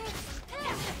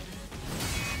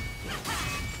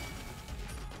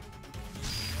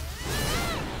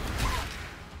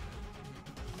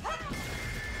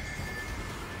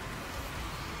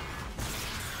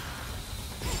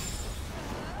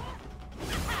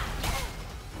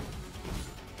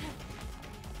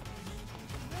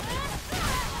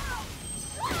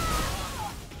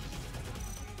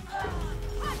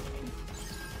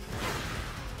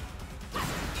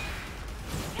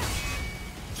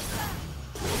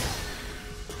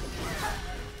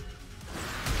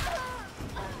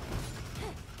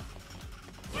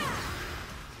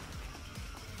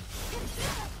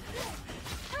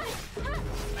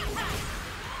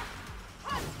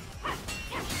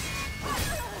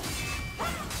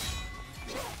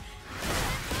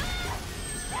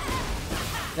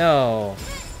 No.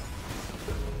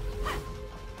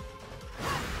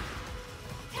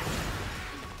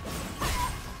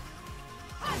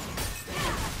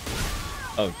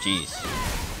 Oh, jeez.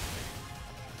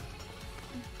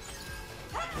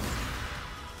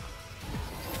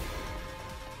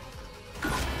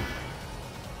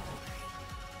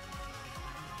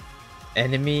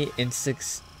 Enemy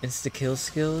insta-kill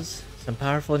skills. Some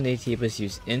powerful Naytibas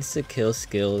use insta-kill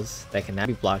skills that cannot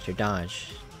be blocked or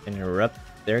dodged and interrupt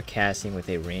their casting with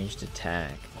a ranged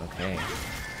attack. Okay.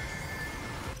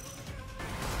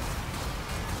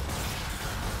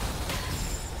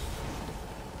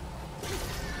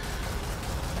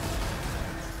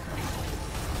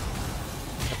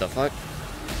 What the fuck?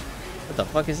 What the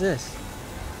fuck is this?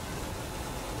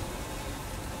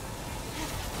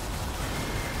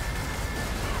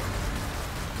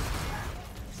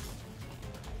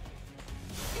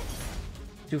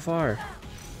 Too far.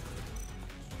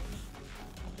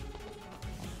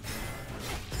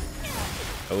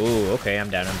 Oh, okay, I'm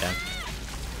down, I'm down.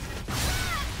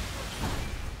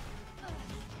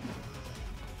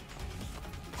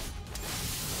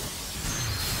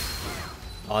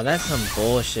 Oh, that's some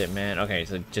bullshit, man. Okay,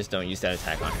 so just don't use that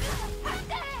attack on her.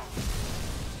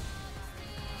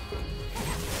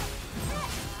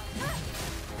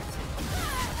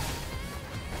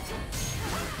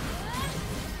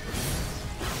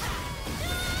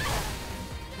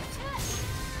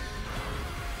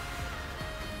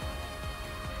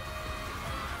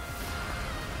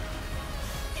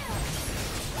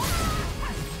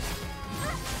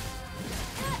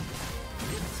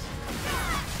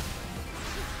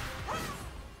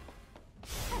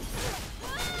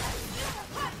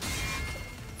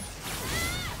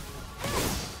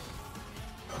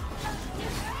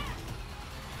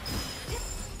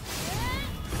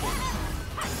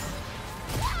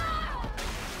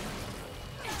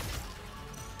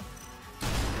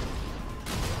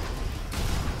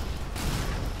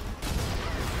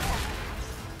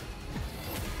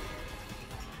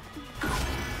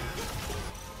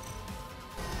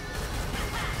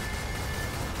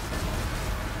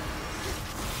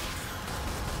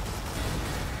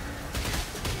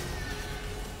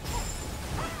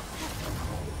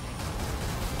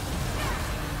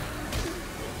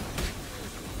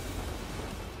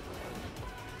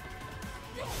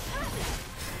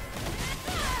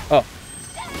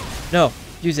 No,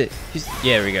 use it. Use.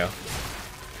 Yeah, there we go.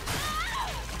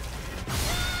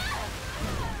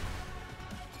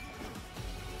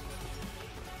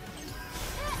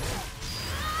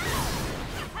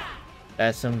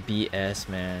 That's some BS,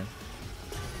 man.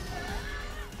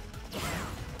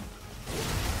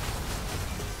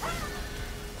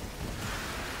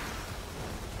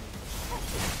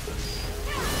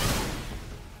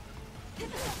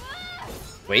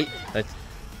 Wait, let's...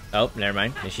 Oh, never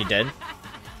mind. Is she dead?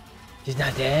 She's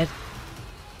not dead?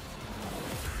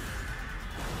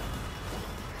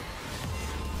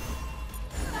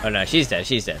 Oh no, she's dead,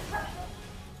 she's dead.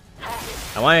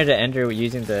 I wanted to end her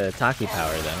using the Taki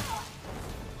power though.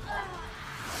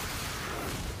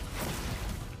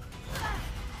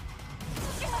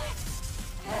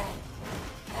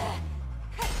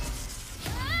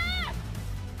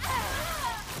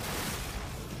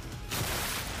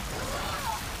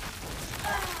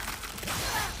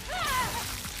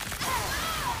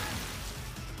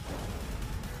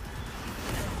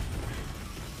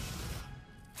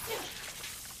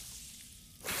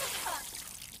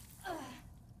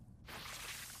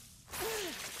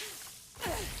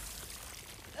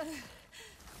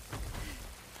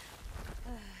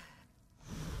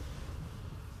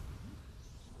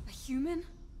 Human?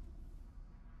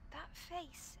 That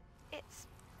face, it's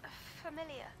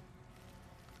familiar.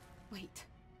 Wait.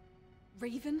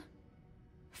 Raven?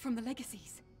 From the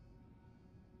Legacies?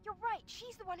 You're right,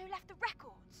 she's the one who left the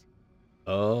records.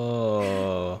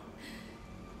 Oh.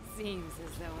 Seems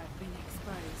as though I've been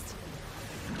exposed to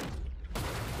them.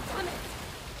 Damn it!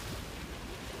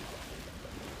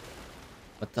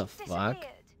 What the fuck?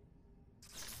 Disappeared.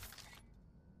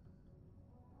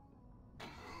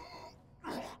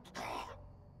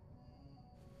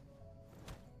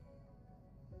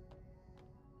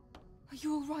 Are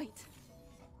you alright?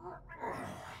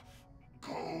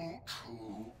 Go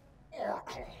to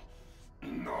Orcal,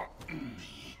 not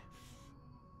me.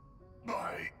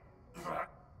 By that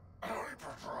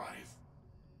hyperdrive.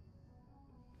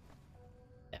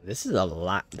 Yeah, this is a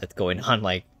lot that's going on,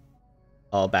 like,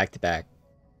 all back to back.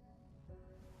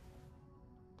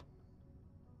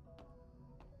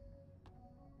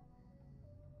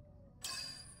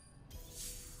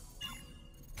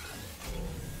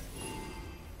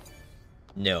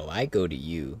 No, I go to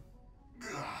you.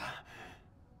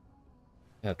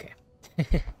 Okay.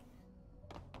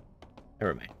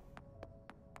 Never mind.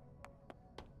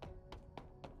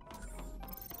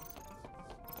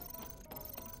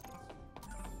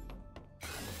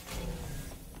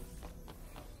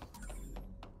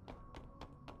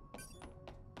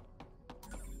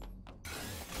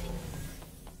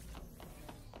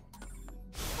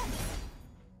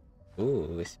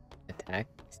 Ooh, attack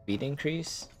speed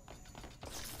increase?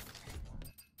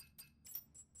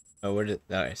 Oh, where did...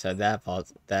 Alright, so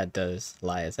that does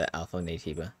lie as that Alpha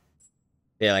Naytiba.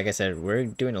 Yeah, like I said, we're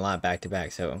doing a lot back to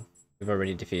back, so we've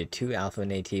already defeated 2 Alpha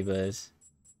Naytibas,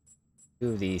 2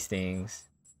 of these things,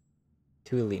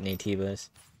 2 Elite Naytibas.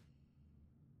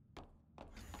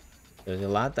 There's a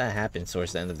lot that happens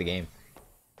towards the end of the game.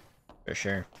 For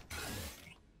sure.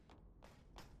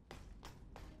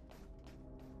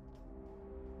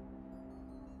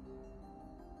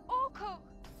 Orcal!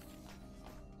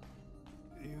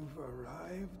 You've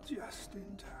arrived just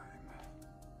in time.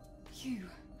 You're...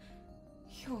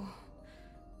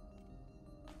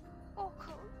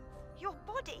 Orcal, your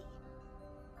body.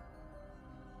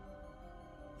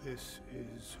 This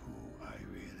is who I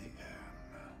really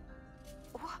am.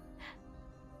 What?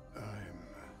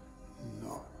 I'm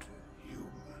not human.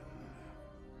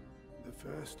 The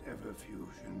first ever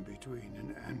fusion between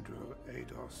an Andro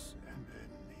Eidos and a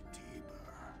Naytiba.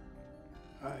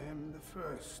 I am the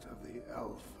first of the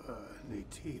Alpha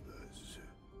Naytibas.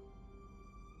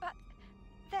 But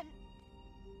then...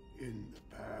 In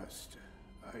the past,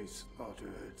 I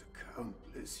slaughtered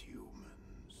countless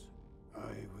humans.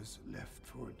 I was left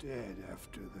for dead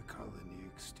after the colony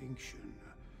extinction,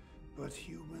 but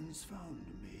humans found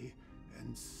me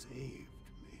and saved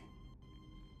me.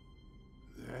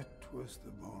 That was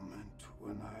the moment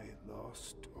when I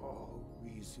lost all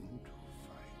reason to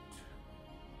fight.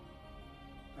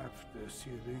 After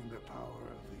sealing the power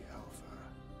of the Alpha,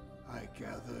 I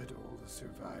gathered all the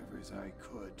survivors I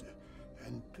could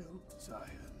and built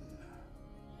Zion.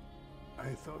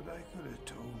 I thought I could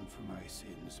atone for my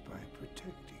sins by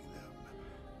protecting them,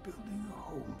 building a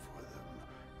home for them,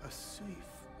 a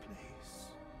safe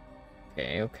place.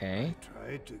 Okay. I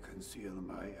tried to conceal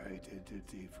my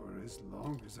identity for as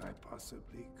long as I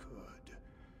possibly could,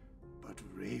 but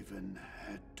Raven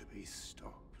had to be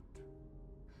stopped.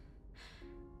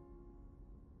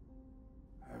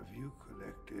 Have you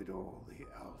collected all the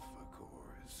Alpha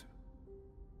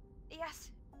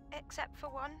Yes, except for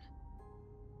one.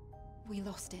 We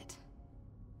lost it.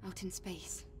 Out in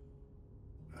space.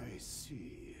 I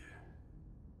see.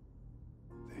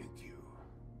 Thank you.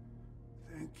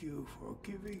 Thank you for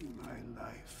giving my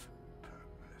life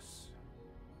purpose.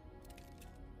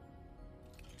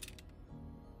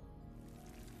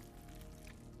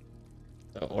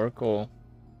 So Orcal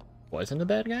wasn't a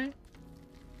bad guy?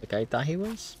 Like I thought he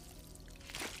was?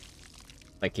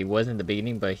 Like he was in the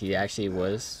beginning, but he actually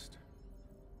was.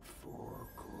 Four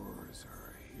cores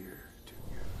are here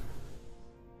together.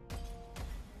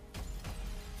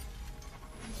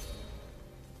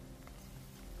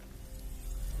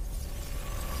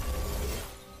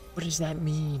 What does that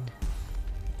mean?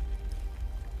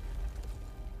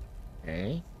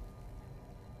 Okay.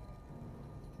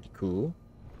 Pretty cool.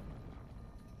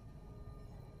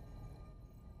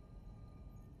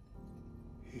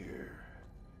 Here,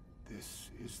 this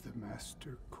is the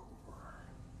Master Core.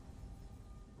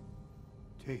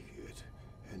 Take it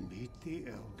and meet the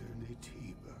Elder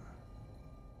Naytiba.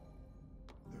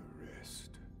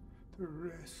 The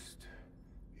rest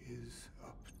is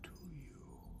up to you.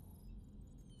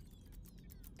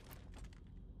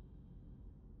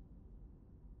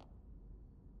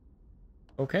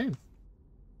 Okay.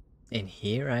 And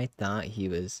here I thought he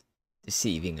was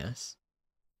deceiving us.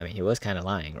 I mean, he was kind of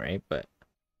lying, right? But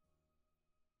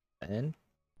then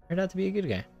turned out to be a good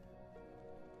guy.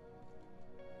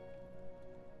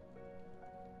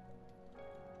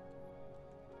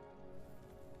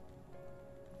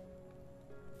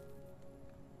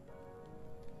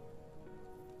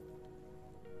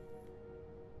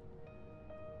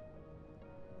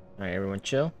 Alright, everyone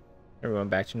chill. Everyone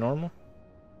back to normal.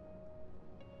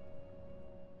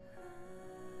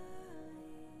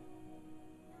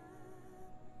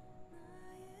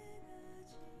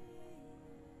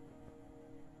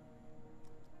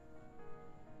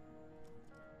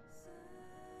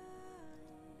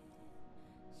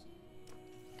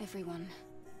 Everyone,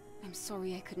 I'm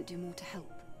sorry I couldn't do more to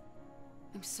help.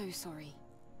 I'm so sorry.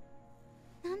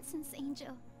 Nonsense,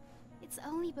 Angel. It's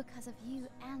only because of you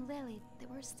and Lily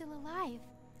that we're still alive.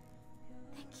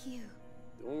 Thank you.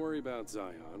 Don't worry about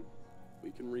Zion.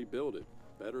 We can rebuild it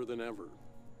better than ever.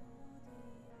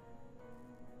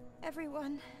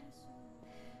 Everyone,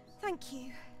 thank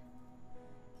you.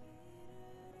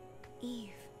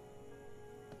 Eve.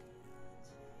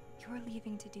 You're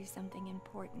leaving to do something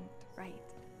important, right?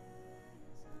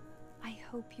 I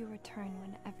hope you return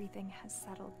when everything has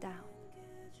settled down.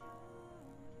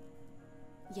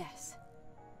 Yes.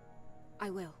 I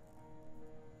will.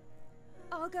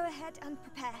 I'll go ahead and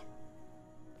prepare.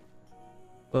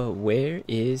 But where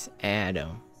is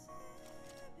Adam?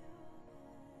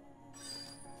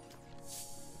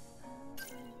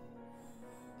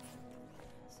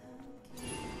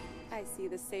 I see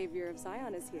the savior of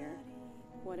Zion is here.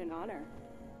 What an honor.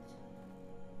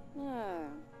 Ah.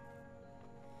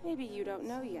 Maybe you don't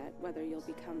know yet whether you'll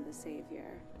become the savior.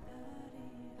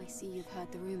 I see you've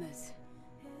heard the rumors.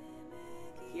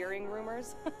 Hearing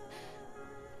rumors?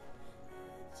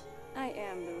 I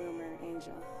am the rumor,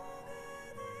 Angel.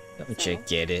 Don't you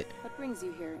get it? What brings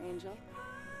you here, Angel?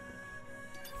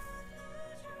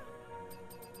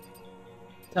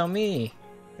 Tell me.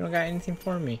 You don't got anything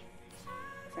for me.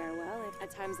 Farewell. At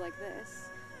times like this,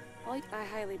 I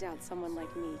highly doubt someone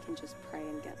like me can just pray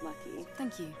and get lucky.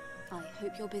 Thank you. I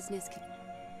hope your business can...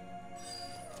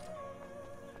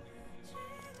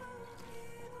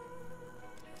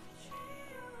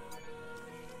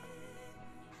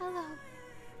 Hello,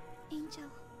 Angel.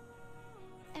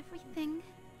 Everything's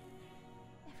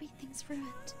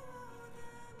ruined.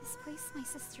 This place my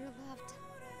sister loved.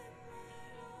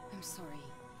 I'm sorry.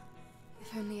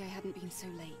 If only I hadn't been so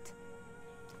late.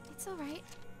 It's alright.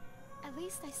 At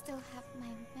least I still have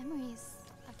my memories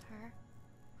of her.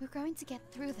 We're going to get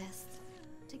through this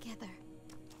together.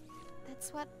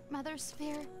 That's what mothers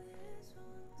fear.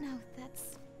 No,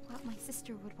 that's what my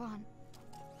sister would want.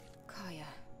 Kaya.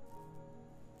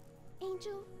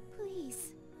 Angel,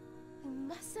 please. You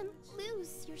mustn't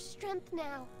lose your strength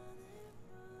now.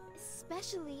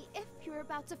 Especially if you're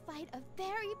about to fight a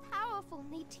very powerful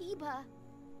Naytiba.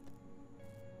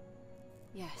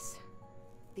 Yes.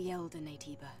 The Elder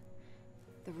Naytiba.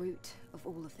 The root of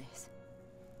all of this.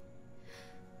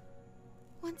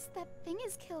 Once that thing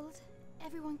is killed,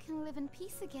 everyone can live in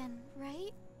peace again,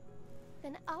 right?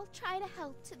 Then I'll try to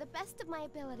help to the best of my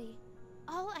ability.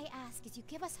 All I ask is you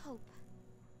give us hope.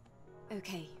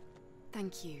 Okay.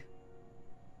 Thank you.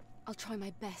 I'll try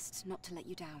my best not to let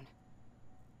you down.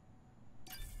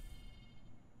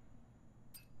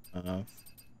 Uh-oh.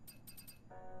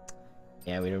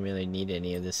 Yeah, we don't really need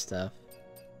any of this stuff.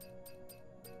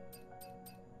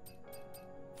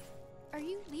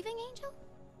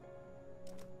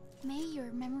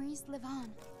 memories live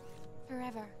on.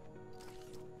 Forever.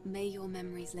 May your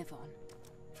memories live on.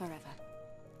 Forever.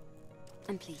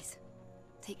 And please,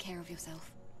 take care of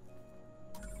yourself.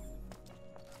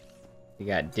 We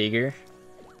got Digger.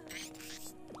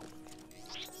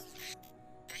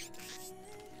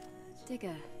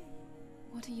 Digger,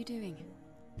 what are you doing?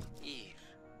 Eve,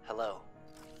 hello.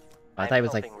 I thought it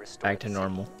was I'm like helping restore back to the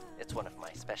normal. city. It's one of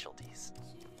my specialties.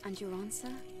 And your answer?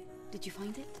 Did you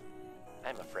find it?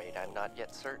 I'm afraid I'm not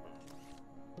yet certain.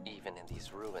 Even in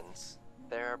these ruins,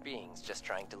 there are beings just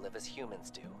trying to live as humans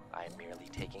do. I'm merely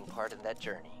taking part in that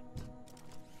journey.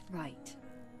 Right.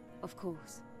 Of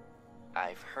course.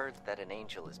 I've heard that an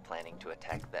angel is planning to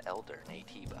attack the Elder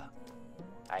Naytiba.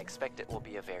 I expect it will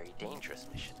be a very dangerous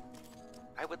mission.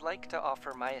 I would like to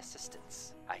offer my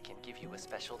assistance. I can give you a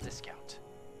special discount.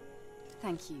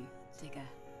 Thank you, Digger.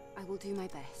 I will do my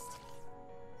best.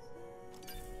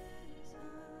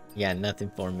 You got nothing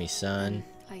for me, son.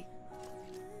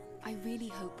 I really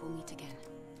hope we'll meet again.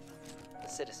 The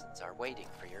citizens are waiting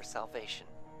for your salvation.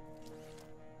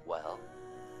 Well,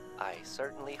 I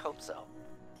certainly hope so.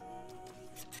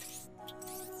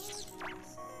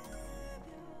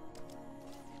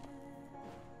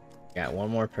 Got one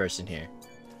more person here.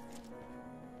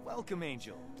 Welcome,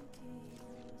 Angel.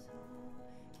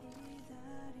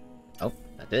 Oh,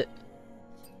 that's it.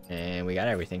 And we got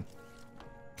everything.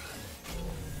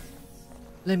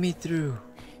 Let me through.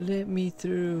 Let me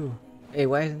through. Hey,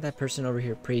 why isn't that person over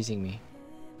here praising me?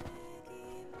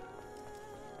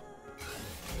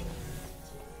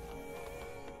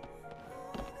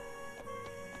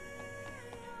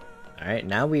 Alright,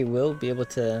 now we will be able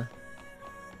to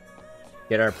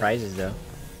get our prizes though.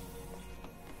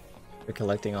 For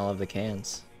collecting all of the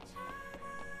cans.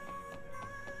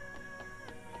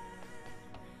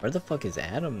 Where the fuck is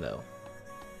Adam though?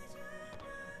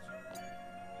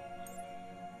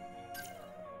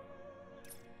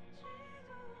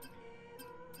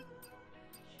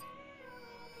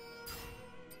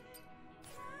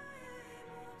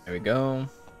 There we go.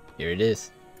 Here it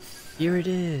is. Here it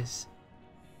is.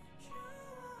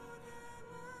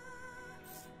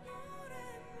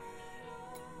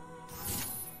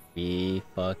 We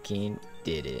fucking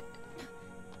did it.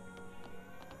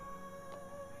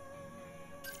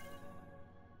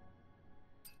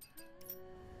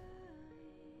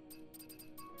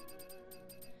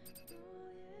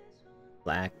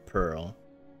 Black Pearl.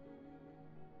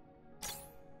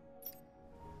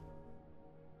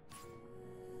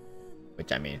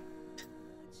 Which, I mean,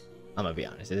 I'm gonna be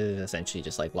honest, it is essentially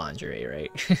just like lingerie, right?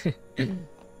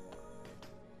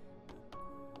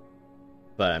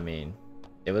 But I mean,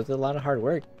 it was a lot of hard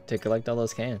work to collect all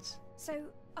those cans. So,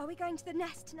 are we going to the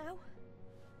nest now?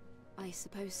 I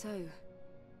suppose so,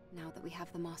 now that we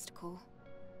have the Master Core.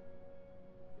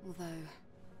 Although,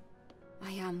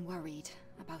 I am worried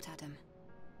about Adam.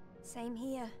 Same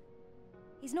here.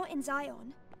 He's not in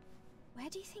Zion. Where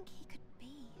do you think he could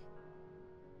be?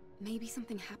 Maybe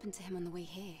something happened to him on the way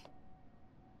here.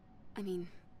 I mean,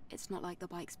 it's not like the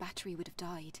bike's battery would have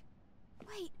died.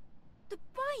 Wait, the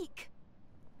bike!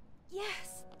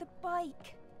 Yes, the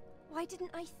bike. Why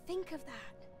didn't I think of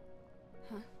that?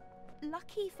 Huh?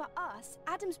 Lucky for us,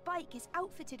 Adam's bike is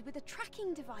outfitted with a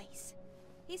tracking device.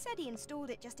 He said he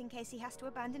installed it just in case he has to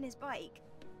abandon his bike.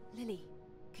 Lily,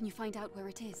 can you find out where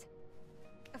it is?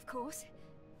 Of course.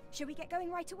 Shall we get going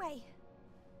right away?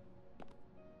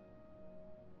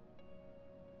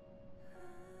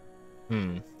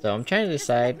 So I'm trying to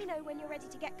decide. Just let me know when you're ready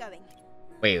to get going.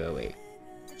 Wait. The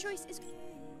choice is...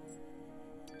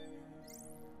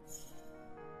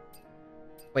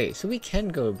 Wait, so we can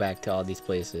go back to all these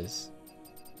places.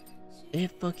 They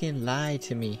fucking lied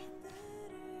to me.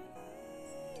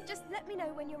 Just let me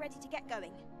know when you're ready to get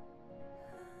going.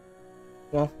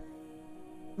 Well,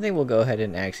 I think we'll go ahead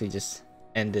and actually just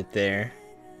end it there.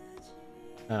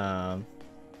 I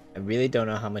really don't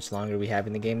know how much longer we have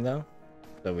in the game though.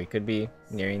 So we could be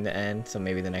nearing the end, so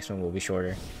maybe the next one will be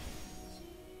shorter.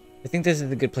 I think this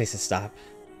is a good place to stop.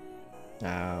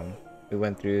 We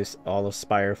went through all of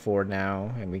Spire 4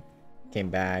 now, and we came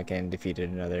back and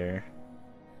defeated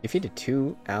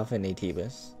 2 Alpha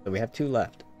Naytibas. So we have 2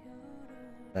 left.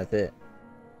 That's it.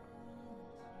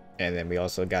 And then we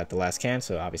also got the last can,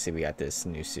 so obviously we got this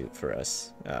new suit for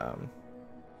us.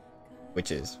 Which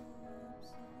is...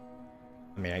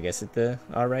 I mean, I guess it's the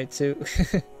alright suit.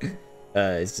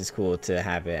 It's just cool to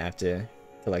have it after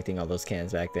collecting all those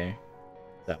cans back there.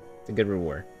 So, it's a good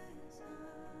reward.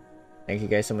 Thank you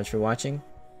guys so much for watching.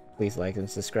 Please like and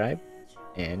subscribe,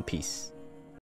 and peace.